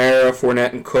got Kamara,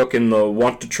 Fournette, and Cook in the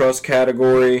want to trust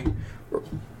category.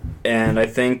 And I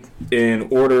think in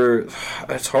order,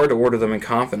 it's hard to order them in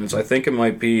confidence. I think it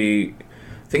might be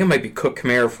Cook,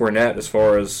 Kamara, Fournette as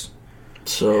far as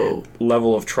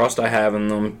level of trust I have in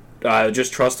them. I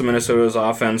just trust the Minnesota's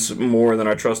offense more than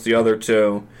I trust the other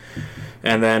two.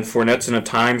 And then Fournette's in a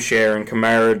timeshare, and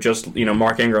Kamara just,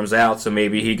 Mark Ingram's out, so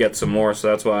maybe he gets some more. So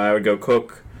that's why I would go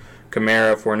Cook,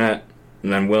 Kamara, Fournette,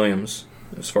 and then Williams,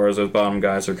 as far as those bottom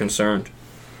guys are concerned.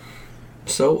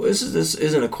 So this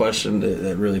isn't a question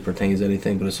that really pertains to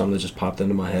anything, but it's something that just popped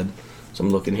into my head. So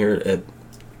I'm looking here at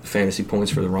fantasy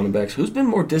points for the running backs. Who's been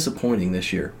more disappointing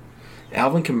this year?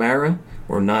 Alvin Kamara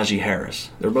or Najee Harris?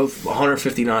 They're both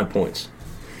 159 points.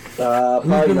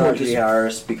 Probably Najee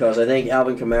Harris, because I think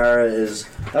Alvin Kamara's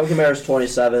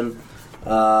 27.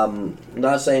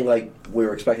 Not saying we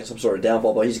were expecting some sort of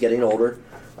downfall, but he's getting older.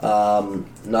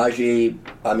 Najee,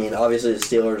 I mean, obviously the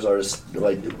Steelers are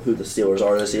who the Steelers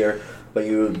are this year, but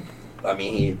he's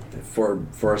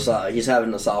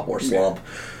having a sophomore slump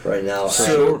right now.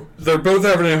 So they're both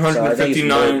averaging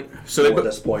 159. So more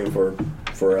disappointing for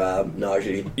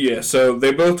Najee. Yeah, so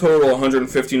they both total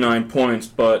 159 points,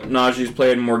 but Najee's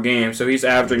played more games, so he's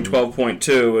averaging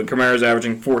 12.2, and Kamara's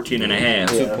averaging 14.5.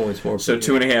 2 points more. So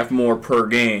 2.5 more per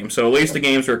game. So at least the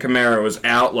games where Kamara was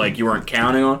out, you weren't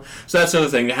counting on. So that's the other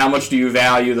thing. How much do you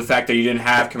value the fact that you didn't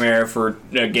have Kamara for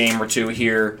a game or two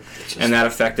here, and that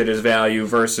affected his value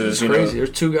versus, it's crazy.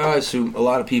 There's 2 guys who a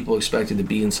lot of people expected to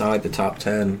be inside the top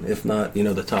 10, if not,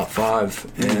 the top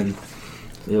 5, and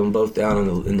them both down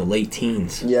in the late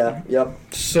teens. Yeah, yep.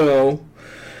 So,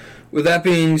 with that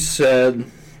being said,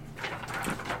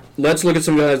 let's look at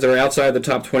some guys that are outside the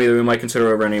top 20 that we might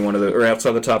consider over any one of the, or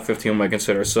outside the top 15 we might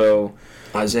consider. So,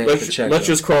 let's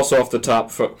just cross off the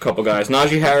top couple guys: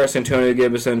 Najee Harris, Antonio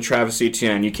Gibson, Travis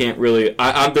Etienne. You can't really.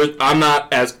 I'm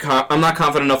not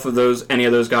confident enough of any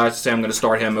of those guys to say I'm going to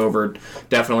start him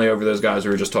definitely over those guys we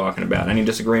were just talking about. Any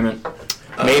disagreement?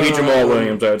 Maybe Jamal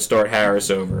Williams, I would start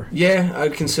Harris over. Yeah,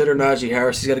 I'd consider Najee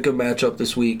Harris. He's got a good matchup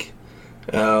this week.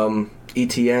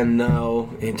 Etienne,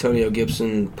 no. Antonio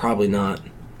Gibson, probably not.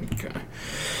 Okay.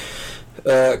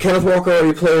 Kenneth Walker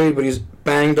already played, but he's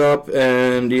banged up,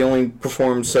 and he only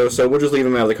performed so. We'll just leave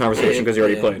him out of the conversation because he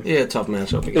already played. Yeah, tough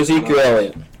matchup. Ezekiel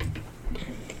Elliott.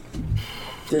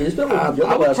 Dude, he's been I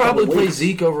would probably play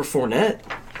Zeke over Fournette.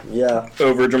 Yeah.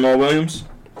 Over Jamal Williams?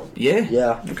 Yeah.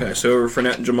 Yeah. Okay, so over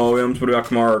Fournette and Jamal Williams, what about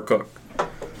Kamara or Cook?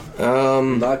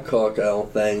 Not Cook, I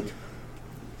don't think.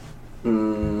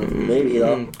 Maybe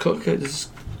though. Cook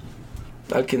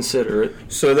I'd consider it.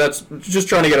 So that's just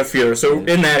trying to get a feel. So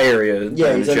in that area,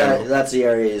 yeah, that's the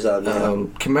area he's on.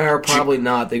 Kamara probably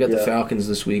not. They got the Falcons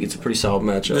this week. It's a pretty solid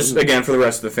matchup. Just again for the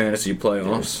rest of the fantasy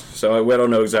playoffs. Yeah. So I don't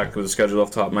know exactly what the schedule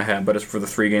off the top of my head, but it's for the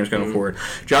 3 games going forward.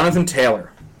 Jonathan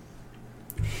Taylor.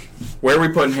 Where are we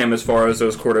putting him as far as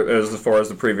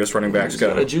the previous running backs go?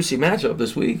 He's got a juicy matchup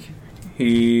this week.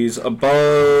 He's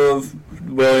above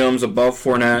Williams, above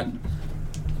Fournette.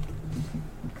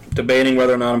 debating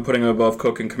whether or not I'm putting him above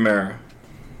Cook and Kamara.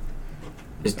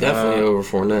 It's definitely over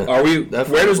Fournette. Are we?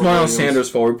 Definitely Where does over Miles Williams. Sanders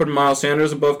fall? Are we putting Miles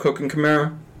Sanders above Cook and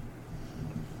Kamara?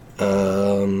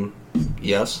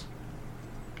 Yes.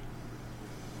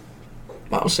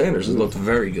 Miles Sanders has looked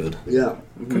very good. Yeah.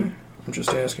 Okay. I'm just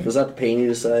asking. Was that the pain you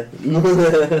to say?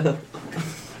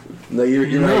 No, you're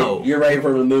No. ready. You're ready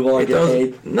for him to move on and get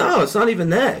paid. No, it's not even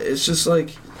that. It's just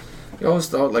like I always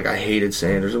thought like I hated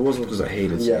Sanders. It wasn't because I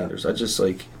hated Sanders. I just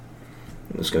like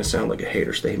it's gonna sound like a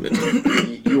hater statement.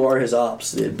 You are his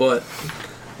ops, dude. But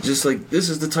just like this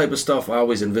is the type of stuff I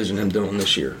always envisioned him doing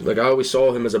this year. Like I always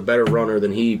saw him as a better runner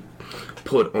than he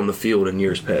put on the field in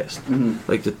years past. Mm-hmm.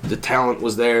 Like the talent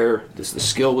was there, the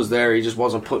skill was there. He just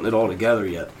wasn't putting it all together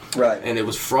yet. Right. And it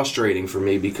was frustrating for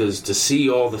me because to see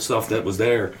all the stuff that was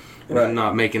there and Right. then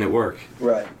not making it work.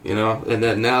 Right. You know, and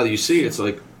then now that you see it, it's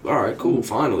like, all right, cool,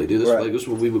 finally, dude. This, Right. like, this is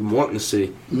what we've been wanting to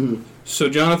see. So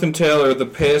Jonathan Taylor, the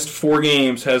past 4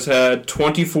 games, has had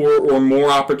 24 or more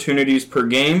opportunities per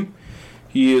game.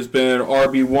 He has been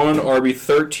RB1,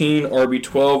 RB13,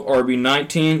 RB12,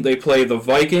 RB19. They play the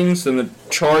Vikings, then the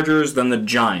Chargers, then the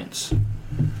Giants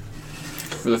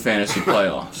for the fantasy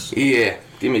playoffs. Yeah,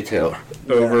 give me Taylor.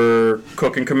 Over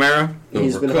Cook and Kamara,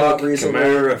 He's Over been Cook, hot recently.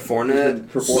 Kamara, He's Fournette, been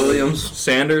performing. Williams.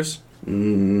 Sanders.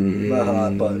 Not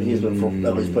hot, but he's been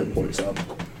at least putting points up.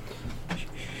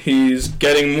 He's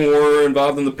getting more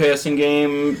involved in the passing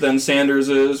game than Sanders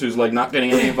is, who's like not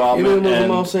getting any involvement. Even and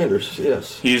Miles Sanders,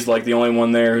 yes. he's like the only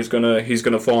one there who's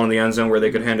gonna fall in the end zone where they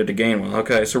could hand it to Gainwell.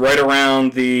 Okay, so right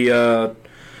around the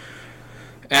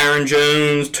Aaron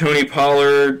Jones, Tony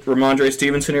Pollard, Ramondre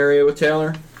Stevenson area with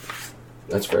Taylor.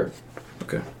 That's fair.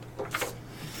 Okay.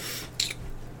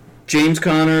 James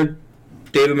Conner,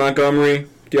 David Montgomery,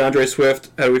 DeAndre Swift.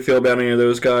 How do we feel about any of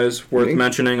those guys? Worth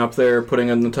mentioning up there, putting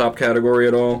in the top category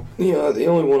at all? Yeah, the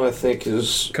only one I think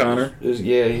is Connor?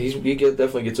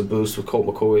 Definitely gets a boost with Colt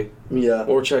McCoy. Yeah.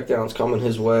 More checkdowns coming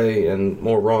his way and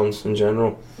more runs in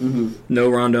general. No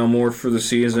Rondell Moore for the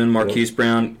season. Marquise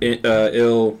Brown,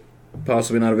 ill,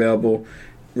 possibly not available.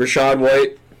 Rashad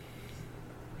White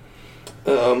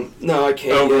No, I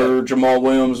can't. over Jamal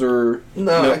Williams or...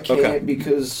 No, I can't Okay.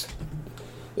 because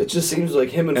it just seems like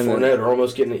him and And then- Fournette are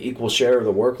almost getting an equal share of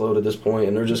the workload at this point,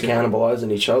 and they're just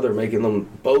cannibalizing each other, making them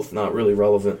both not really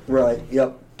relevant. Right.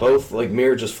 Yep. Both like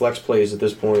mere just flex plays at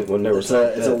this point when they were It's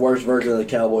a worse version of the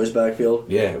Cowboys backfield.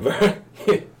 yeah,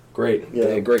 great,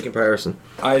 Yeah. great comparison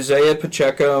Isaiah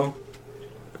Pacheco,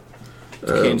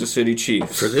 the Kansas City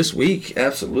Chiefs. for this week.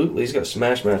 Absolutely, he's got a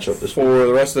smash matchup this week. For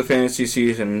the rest of the fantasy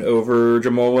season, over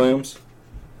Jamal Williams.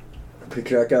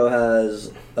 Pacheco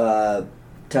has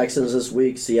Texans this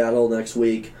week, Seattle next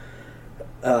week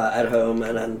at home,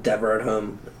 and then Denver at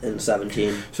home in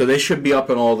 17. So they should be up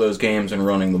in all those games and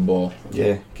running the ball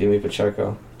Yeah, give me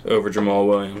Pacheco. over Jamal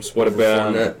Williams. What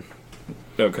about... Fournette.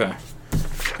 Okay.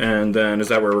 And then, is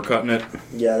that where we're cutting it?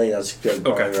 Yeah, I think that's good.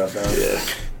 Okay. Right now. Yeah,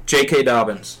 J.K.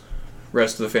 Dobbins,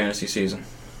 rest of the fantasy season.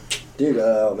 Dude,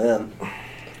 oh man.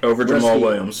 Over Jamal Risky.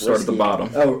 Williams, start at the Risky. bottom.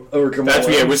 Oh, over Jamal That's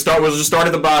Williams. we'll just start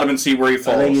at the bottom and see where he I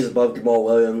think he's falls. above Jamal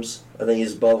Williams. I think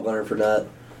he's above Leonard Fournette.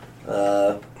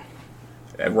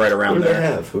 Right around Who do they there.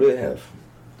 have? Who do they have?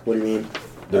 What do you mean?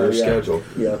 Their Yeah. schedule.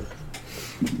 Yeah.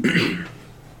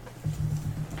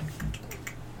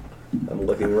 I'm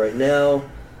looking right now,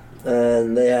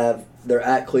 and they're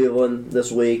at Cleveland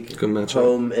this week. Good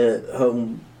matchup.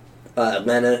 Home,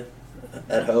 Atlanta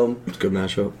at home, It's a good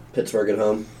matchup. Pittsburgh at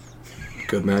home.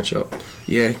 Good matchup.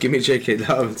 Yeah, give me J.K.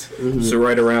 Dobbins. So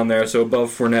right around there. So above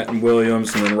Fournette and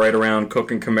Williams, and then right around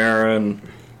Cook and Kamara and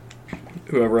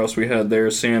whoever else we had there,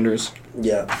 Sanders.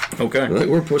 Yeah. Okay. Like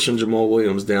we're pushing Jamal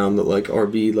Williams down to like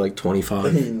RB like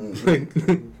 25.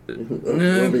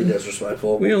 Don't be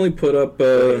disrespectful. We only put up...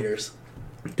 Haters.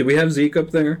 did we have Zeke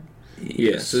up there?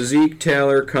 Yeah. So Zeke,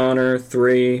 Taylor, Connor,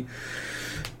 3,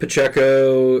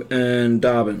 Pacheco, and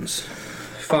Dobbins,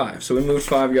 5. So we moved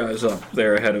 5 guys up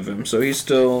there ahead of him. So he's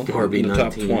still RB in the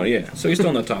top 19. 20. Yeah. So he's still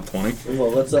in the top 20. Well,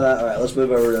 let's all right. Let's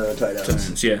move over to tight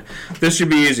ends. Yeah. This should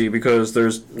be easy because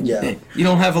there's Yeah. You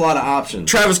don't have a lot of options.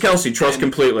 Travis Kelce, trust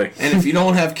completely. And if you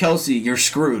don't have Kelsey, you're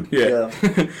screwed. Yeah.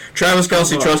 Travis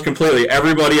Kelce, trust completely.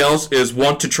 Everybody else is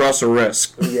want to trust or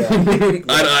risk. Yeah.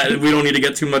 We don't need to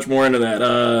get too much more into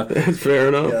that. Fair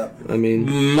enough. Yeah. I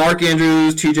mean, Mark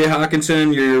Andrews, T.J.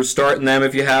 Hawkinson, you're starting them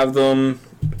if you have them.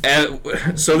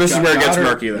 So this is where it gets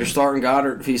murky. Then. You're starting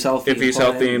Goddard if he's healthy. If he's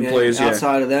healthy and plays, yeah.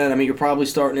 Outside of that, I mean, you're probably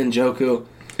starting Njoku.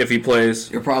 If he plays.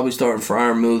 You're probably starting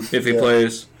Freiermuth. If he Yeah.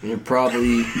 plays. You're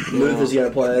probably Muth is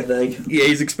gonna play, I think. Yeah,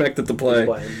 he's expected to play. He's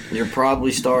playing. You're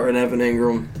probably starting Evan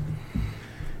Ingram.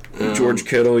 George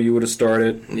Kittle, you would have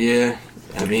started. Yeah.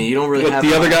 I mean, you don't really With have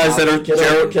the other guys that are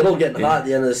Kittle getting hot at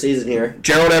the end of the season here.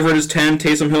 Gerald Everett is 10,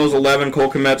 Taysom Hill is 11,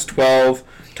 Cole Kmet's 12,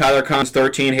 Tyler Conklin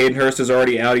 13, Hayden Hurst is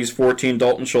already out, he's 14,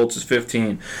 Dalton Schultz is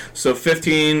 15. So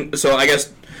 15, so I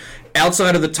guess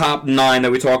outside of the top 9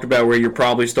 that we talked about where you're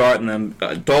probably starting them,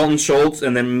 Dalton Schultz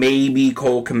and then maybe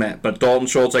Cole Kmet. But Dalton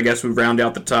Schultz, I guess, would round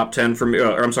out the top 10 for me.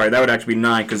 Or I'm sorry, that would actually be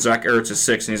 9 because Zach Ertz is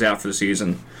 6 and he's out for the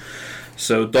season.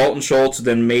 So Dalton Schultz,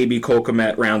 then maybe Cole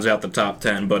Kmet rounds out the top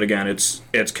 10. But again, it's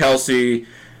Kelsey.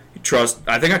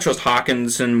 I think I trust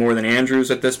Hawkinson more than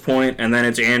Andrews at this point. And then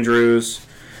it's Andrews.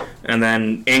 And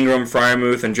then Ingram,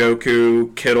 Freiermuth, and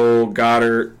Njoku, Kittle,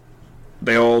 Goddard.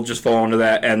 They all just fall into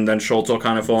that, and then Schultz will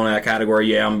kind of fall into that category.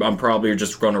 Yeah, I'm probably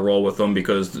just going to roll with them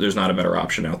because there's not a better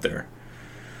option out there.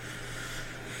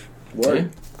 What?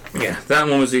 Yeah, that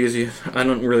one was easy. I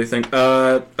don't really think...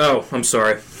 I'm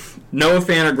sorry. Noah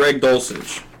Fant or Greg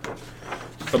Dulcich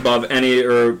above any,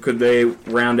 or could they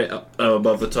round it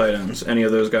above the tight ends? Any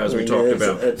of those guys we talked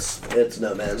about? It's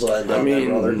no man's land down I mean,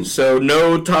 there, brother. So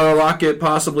no Tyler Lockett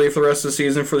possibly for the rest of the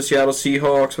season for the Seattle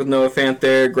Seahawks with Noah Fant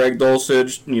there. Greg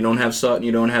Dulcich, you don't have Sutton,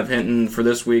 you don't have Hinton for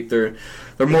this week. They're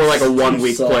more like a 1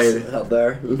 week play out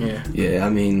there. Yeah. Yeah, I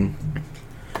mean,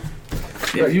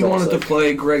 if you wanted to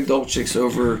play Greg Dulcich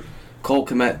over Cole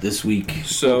Kmet this week,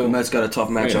 So Cole Kmet's got a tough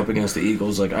matchup against the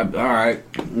Eagles. Like, all right.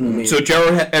 I mean, So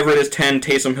Gerald Everett is 10,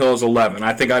 Taysom Hill is 11.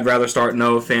 I think I'd rather start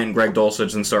Noah Fant and Greg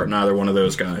Dulcich than start neither one of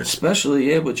those guys.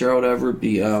 especially with Gerald Everett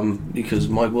because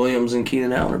Mike Williams and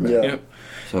Keenan Allen are back. Yeah. Yep.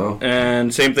 So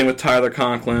And same thing with Tyler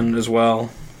Conklin as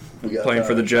well, We got playing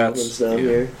for the Jets. Down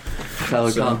here.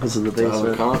 Tyler Conklin's in the Tyler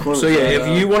basement. Conklin. So yeah,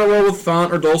 if you want to roll with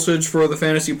Fant or Dulcich for the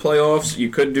fantasy playoffs, you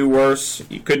could do worse,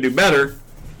 you could do better,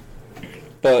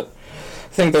 but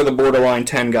I think they're the borderline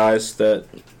 10 guys that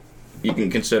you can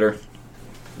consider.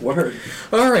 Word.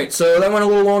 Alright, so that went a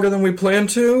little longer than we planned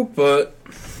to, but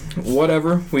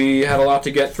whatever. We had a lot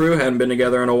to get through, hadn't been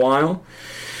together in a while.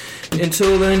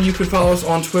 Until then, you can follow us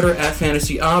on Twitter at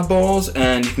Fantasy Oddballs,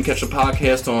 and you can catch the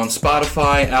podcast on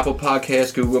Spotify, Apple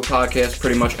Podcasts, Google Podcasts,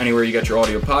 pretty much anywhere you get your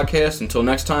audio podcast. Until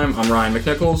next time, I'm Ryan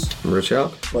McNichols. Rich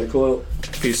out. Mike Coyle.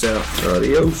 Peace out.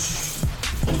 Adios.